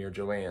 we were near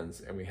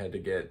Joann's, and we had to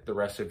get the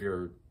rest of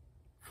your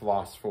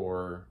floss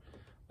for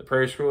the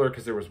Prairie Schooler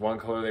because there was one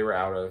color they were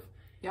out of.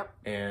 Yep.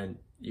 And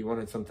you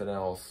wanted something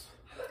else.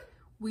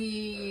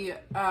 We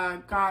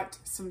got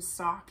some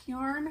sock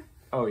yarn.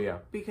 Oh, yeah.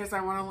 Because I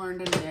want to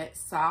learn to knit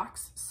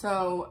socks.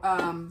 So,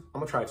 I'm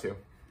going to try to.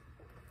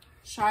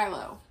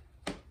 Shiloh,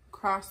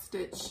 Cross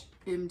Stitch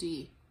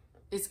MD,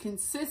 is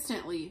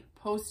consistently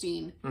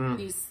posting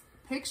these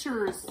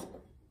pictures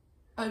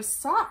of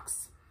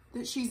socks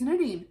that she's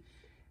knitting.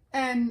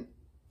 And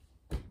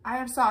I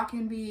have sock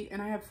envy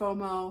and I have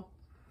FOMO.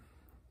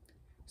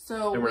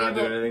 So and we're not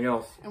doing anything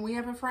else. And we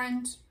have a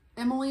friend,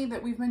 Emily,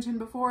 that we've mentioned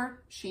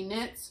before. She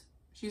knits.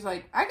 She's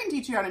like, I can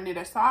teach you how to knit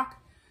a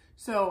sock.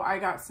 So I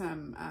got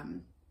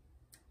some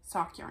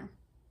sock yarn.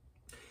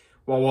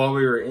 Well, while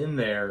we were in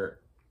there,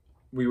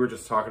 we were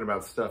just talking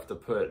about stuff to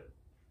put,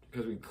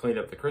 because we cleaned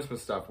up the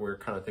Christmas stuff. We were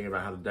kind of thinking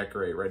about how to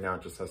decorate. Right now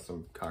it just has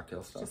some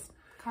cocktail stuff. Just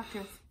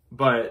cocktails.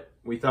 But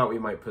we thought we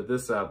might put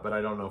this up, but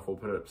I don't know if we'll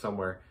put it up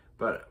somewhere.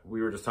 But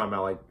we were just talking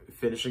about like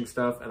finishing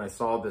stuff, and I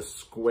saw this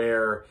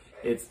square.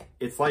 It's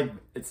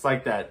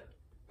like that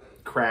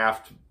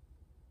craft.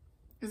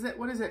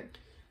 What is it?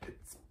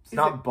 It's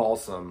not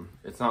balsam.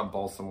 It's not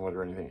balsam wood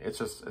or anything. It's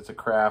a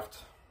craft.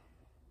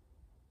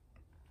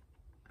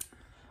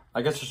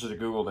 I guess I should have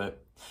Googled it.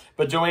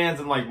 But Joann's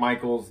and like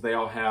Michael's, they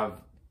all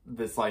have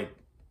this like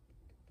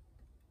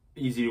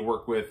easy to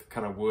work with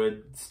kind of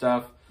wood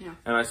stuff. Yeah.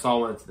 And I saw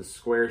one, it's the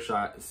square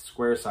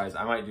size.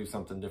 I might do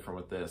something different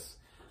with this.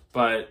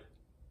 But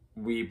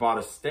we bought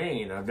a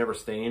stain. I've never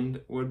stained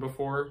wood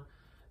before.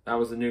 That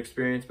was a new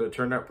experience, but it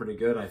turned out pretty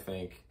good, I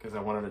think, because I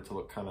wanted it to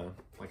look kind of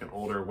like an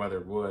older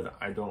weathered wood.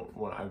 I don't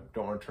want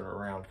to turn it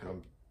around because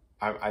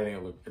I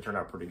think it turned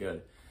out pretty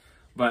good.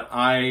 But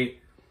I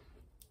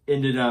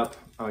ended up,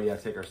 oh yeah,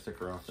 take our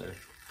sticker off there.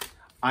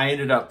 I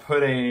ended up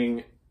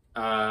putting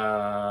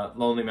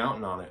Lonely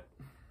Mountain on it.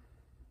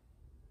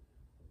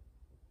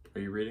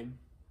 Are you reading?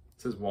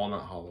 It says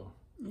Walnut Hollow.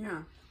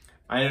 Yeah.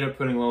 I ended up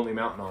putting Lonely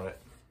Mountain on it.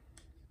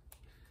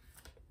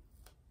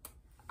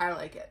 I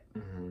like it.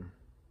 Mm-hmm.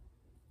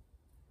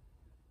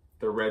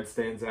 The red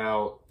stands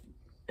out,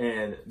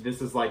 and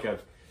this is like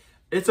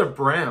it's a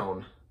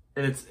brown,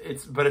 and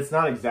but it's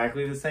not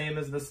exactly the same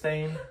as the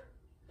stain,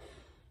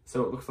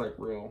 so it looks like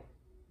real.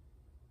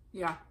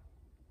 Yeah.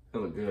 It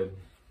looked good.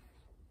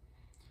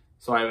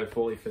 So I have a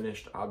fully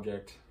finished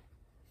object.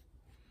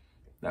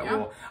 That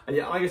will,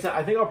 yeah, like I said,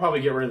 I think I'll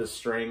probably get rid of the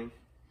string.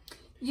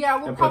 Yeah,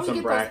 we'll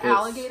probably get those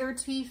alligator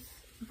teeth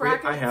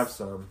brackets. I have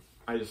some.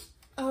 I just...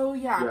 Oh,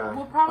 yeah.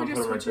 We'll probably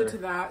just switch it to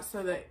that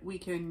so that we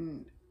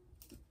can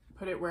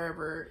put it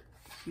wherever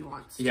he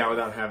wants to. Yeah,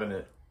 without having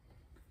it.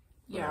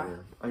 Yeah.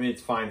 Whatever. I mean,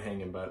 it's fine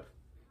hanging, but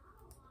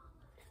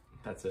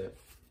that's it.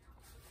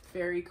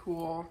 Very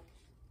cool.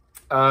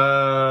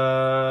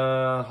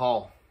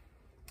 Haul.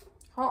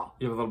 Haul.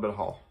 You have a little bit of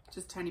haul.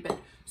 Just a tiny bit.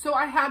 So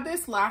I had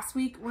this last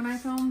week when I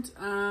filmed,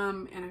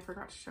 and I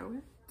forgot to show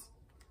it.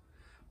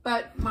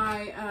 But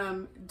my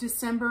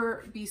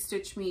December Be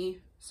Stitch Me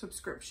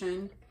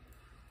subscription,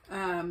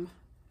 I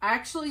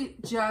actually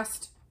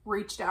just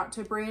reached out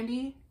to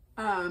Brandy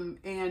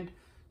and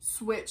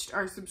switched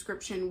our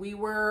subscription. We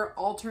were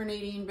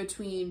alternating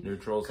between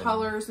neutrals,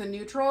 colors and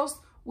neutrals.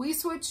 We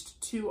switched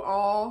to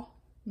all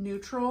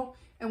neutral,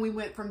 and we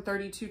went from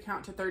 32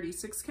 count to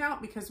 36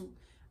 count because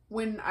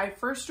when I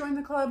first joined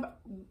the club,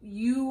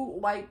 you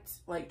liked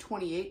like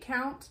 28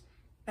 count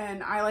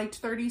and I liked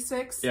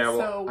 36. Yeah, well,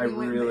 so we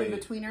went in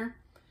betweener.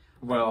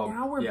 Well,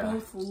 now we're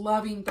both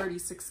loving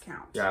 36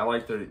 count. Yeah, I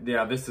like 30.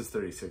 Yeah, this is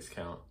 36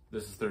 count.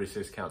 This is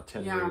 36 count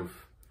 10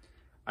 move.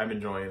 I'm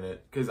enjoying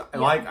it because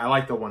I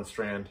like the one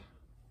strand.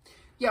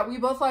 Yeah, we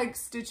both like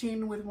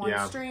stitching with one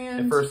strand.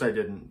 At first I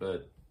didn't,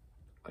 but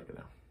I like it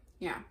now.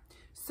 Yeah.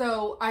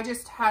 So I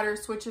just had her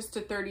switch us to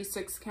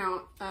 36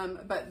 count,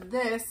 but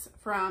this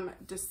from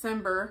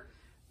December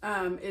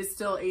is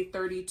still a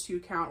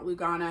 32 count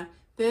Lugana.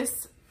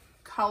 This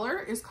color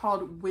is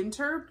called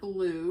Winter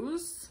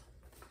Blues.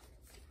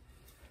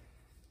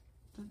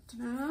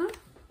 Da-da-da.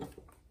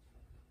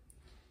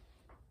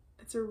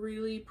 It's a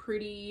really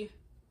pretty,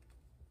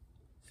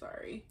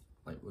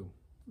 light blue,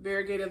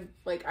 variegated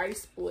like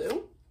ice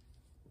blue.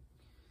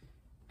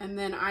 And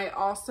then I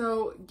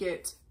also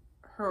get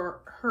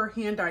her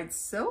hand-dyed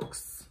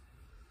silks.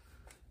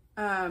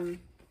 This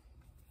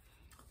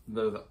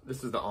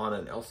is the Anna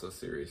and Elsa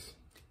series.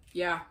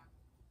 Yeah.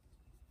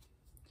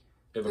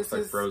 It looks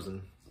like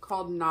Frozen.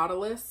 Called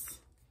Nautilus.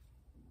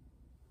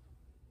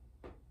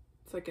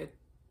 It's like a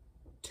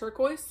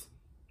turquoise.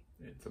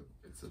 It's a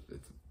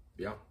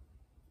yeah.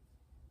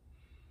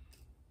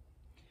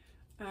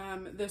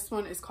 This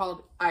one is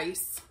called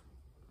Ice.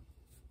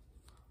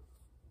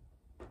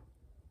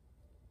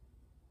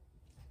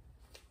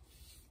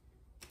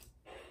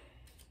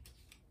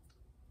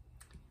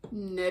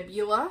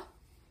 Nebula.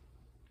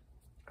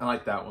 I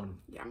like that one.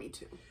 Yeah, me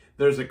too.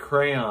 There's a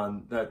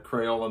crayon that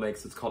Crayola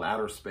makes. It's called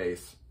Outer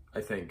Space,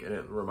 I think, and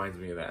it reminds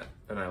me of that.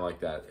 And I like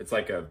that. It's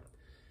like a...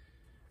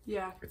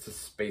 Yeah. It's a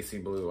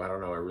spacey blue. I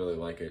don't know. I really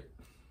like it.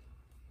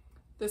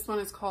 This one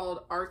is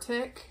called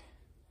Arctic.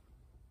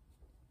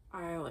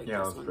 I like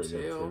this one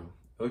too.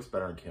 It looks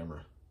better on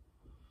camera.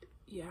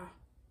 Yeah.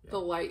 The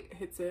light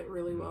hits it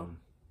really well.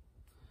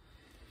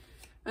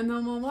 And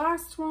then the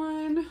last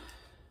one...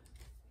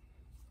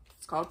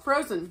 It's called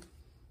Frozen.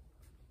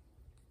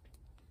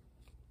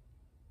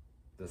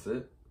 That's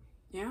it?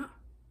 Yeah.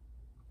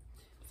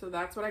 So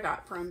that's what I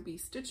got from Be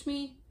Stitch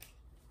Me.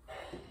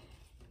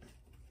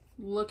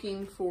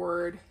 Looking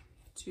forward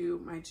to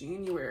my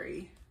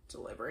January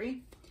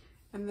delivery.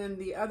 And then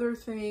the other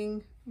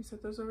thing, you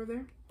set those over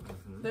there,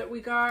 that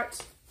we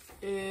got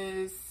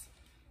is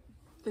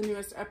the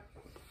newest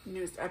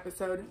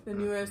episode, the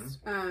newest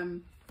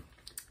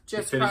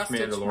Just Cross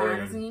Stitch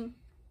magazine.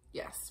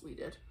 Yes, we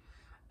did.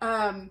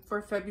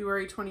 For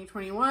February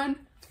 2021.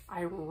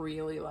 I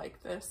really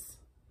like this.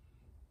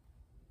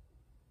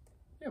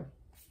 Yeah.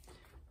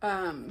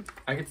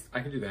 I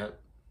could do that.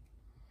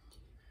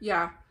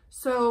 Yeah.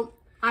 So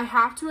I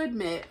have to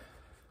admit,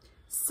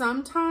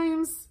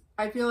 sometimes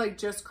I feel like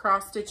Just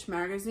Cross Stitch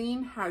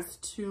magazine has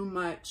too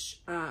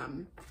much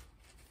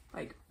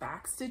like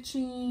back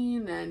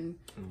stitching and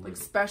like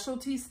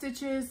specialty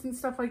stitches and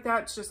stuff like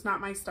that. It's just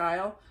not my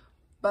style.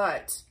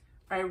 But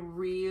I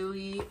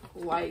really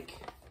like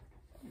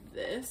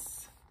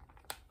this.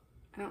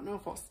 I don't know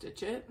if I'll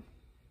stitch it.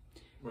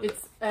 Right.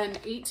 It's an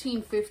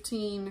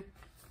 1815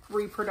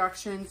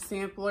 reproduction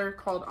sampler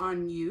called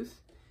On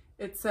Youth.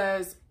 It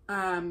says,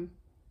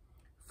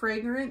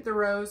 fragrant the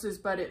rose is,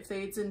 but it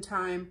fades in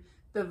time.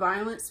 The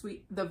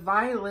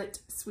violet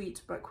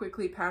sweet, but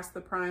quickly past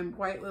the prime.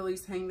 White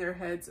lilies hang their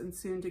heads and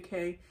soon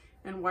decay,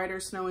 and whiter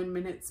snow in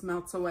minutes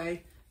melts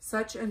away.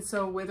 Such and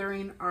so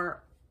withering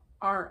are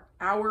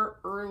our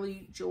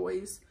early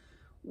joys,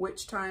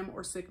 which time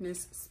or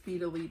sickness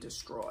speedily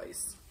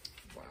destroys.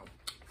 Wow.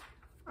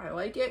 I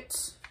like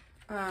it.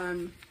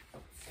 Trying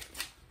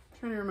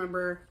to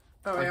remember.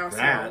 Oh, like I also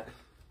that.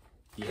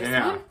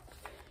 Yeah.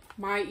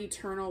 My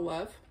Eternal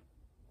Love.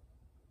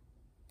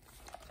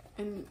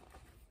 And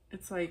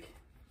it's like,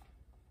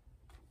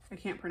 I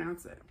can't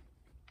pronounce it.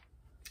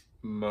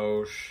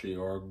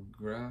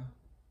 Moshiorgra?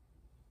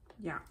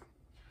 Yeah.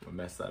 I'll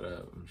mess that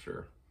up, I'm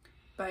sure.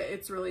 But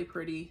it's really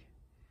pretty.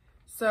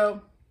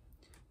 So,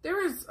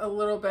 there is a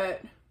little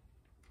bit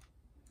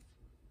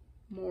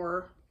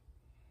more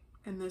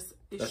in this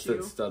issue. That's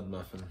that stud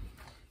muffin.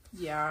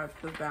 Yeah,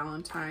 the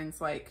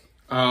Valentine's, like...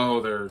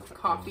 Oh, they're...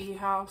 Coffee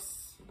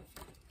house.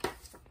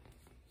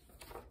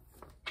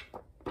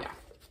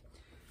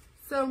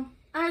 So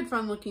I had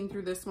fun looking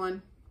through this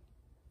one.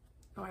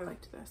 Oh, I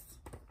liked this.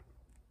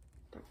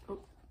 Oh,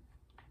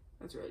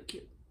 that's really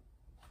cute.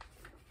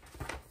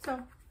 So,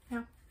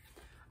 yeah.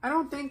 I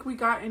don't think we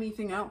got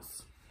anything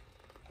else.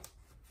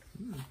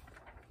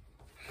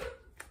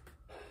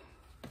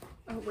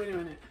 Oh, wait a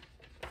minute.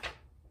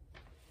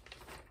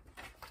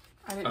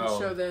 I didn't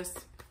show this.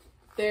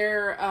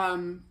 They're,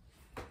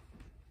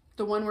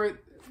 the one where,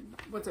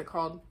 what's it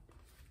called?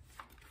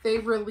 They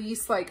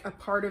release like a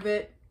part of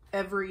it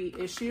every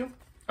issue.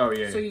 Oh,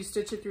 yeah. So you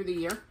stitch it through the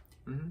year.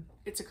 Mm-hmm.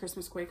 It's a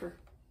Christmas Quaker.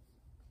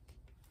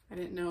 I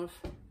didn't know if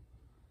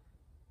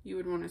you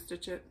would want to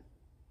stitch it.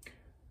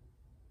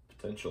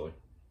 Potentially.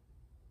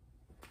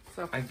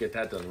 So I can get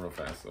that done real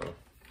fast though.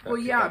 Well,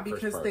 yeah,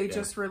 because they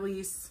just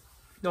release.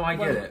 No, I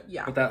get it.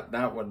 Yeah. But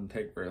that wouldn't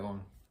take very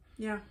long.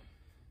 Yeah.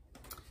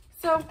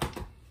 So,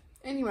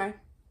 anyway.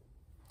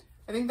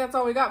 I think that's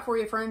all we got for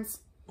you, friends.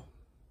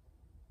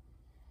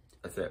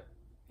 That's it.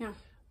 Yeah.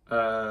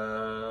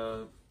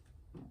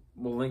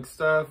 We'll link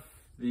stuff,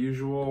 the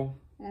usual.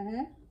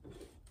 Mm-hmm.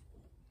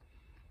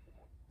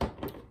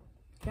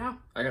 Yeah.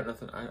 I got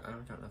nothing. I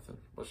don't got nothing.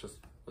 Let's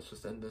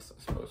just end this,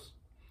 I suppose.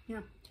 Yeah.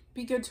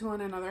 Be good to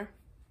one another.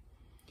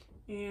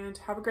 And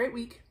have a great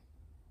week.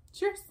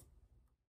 Cheers.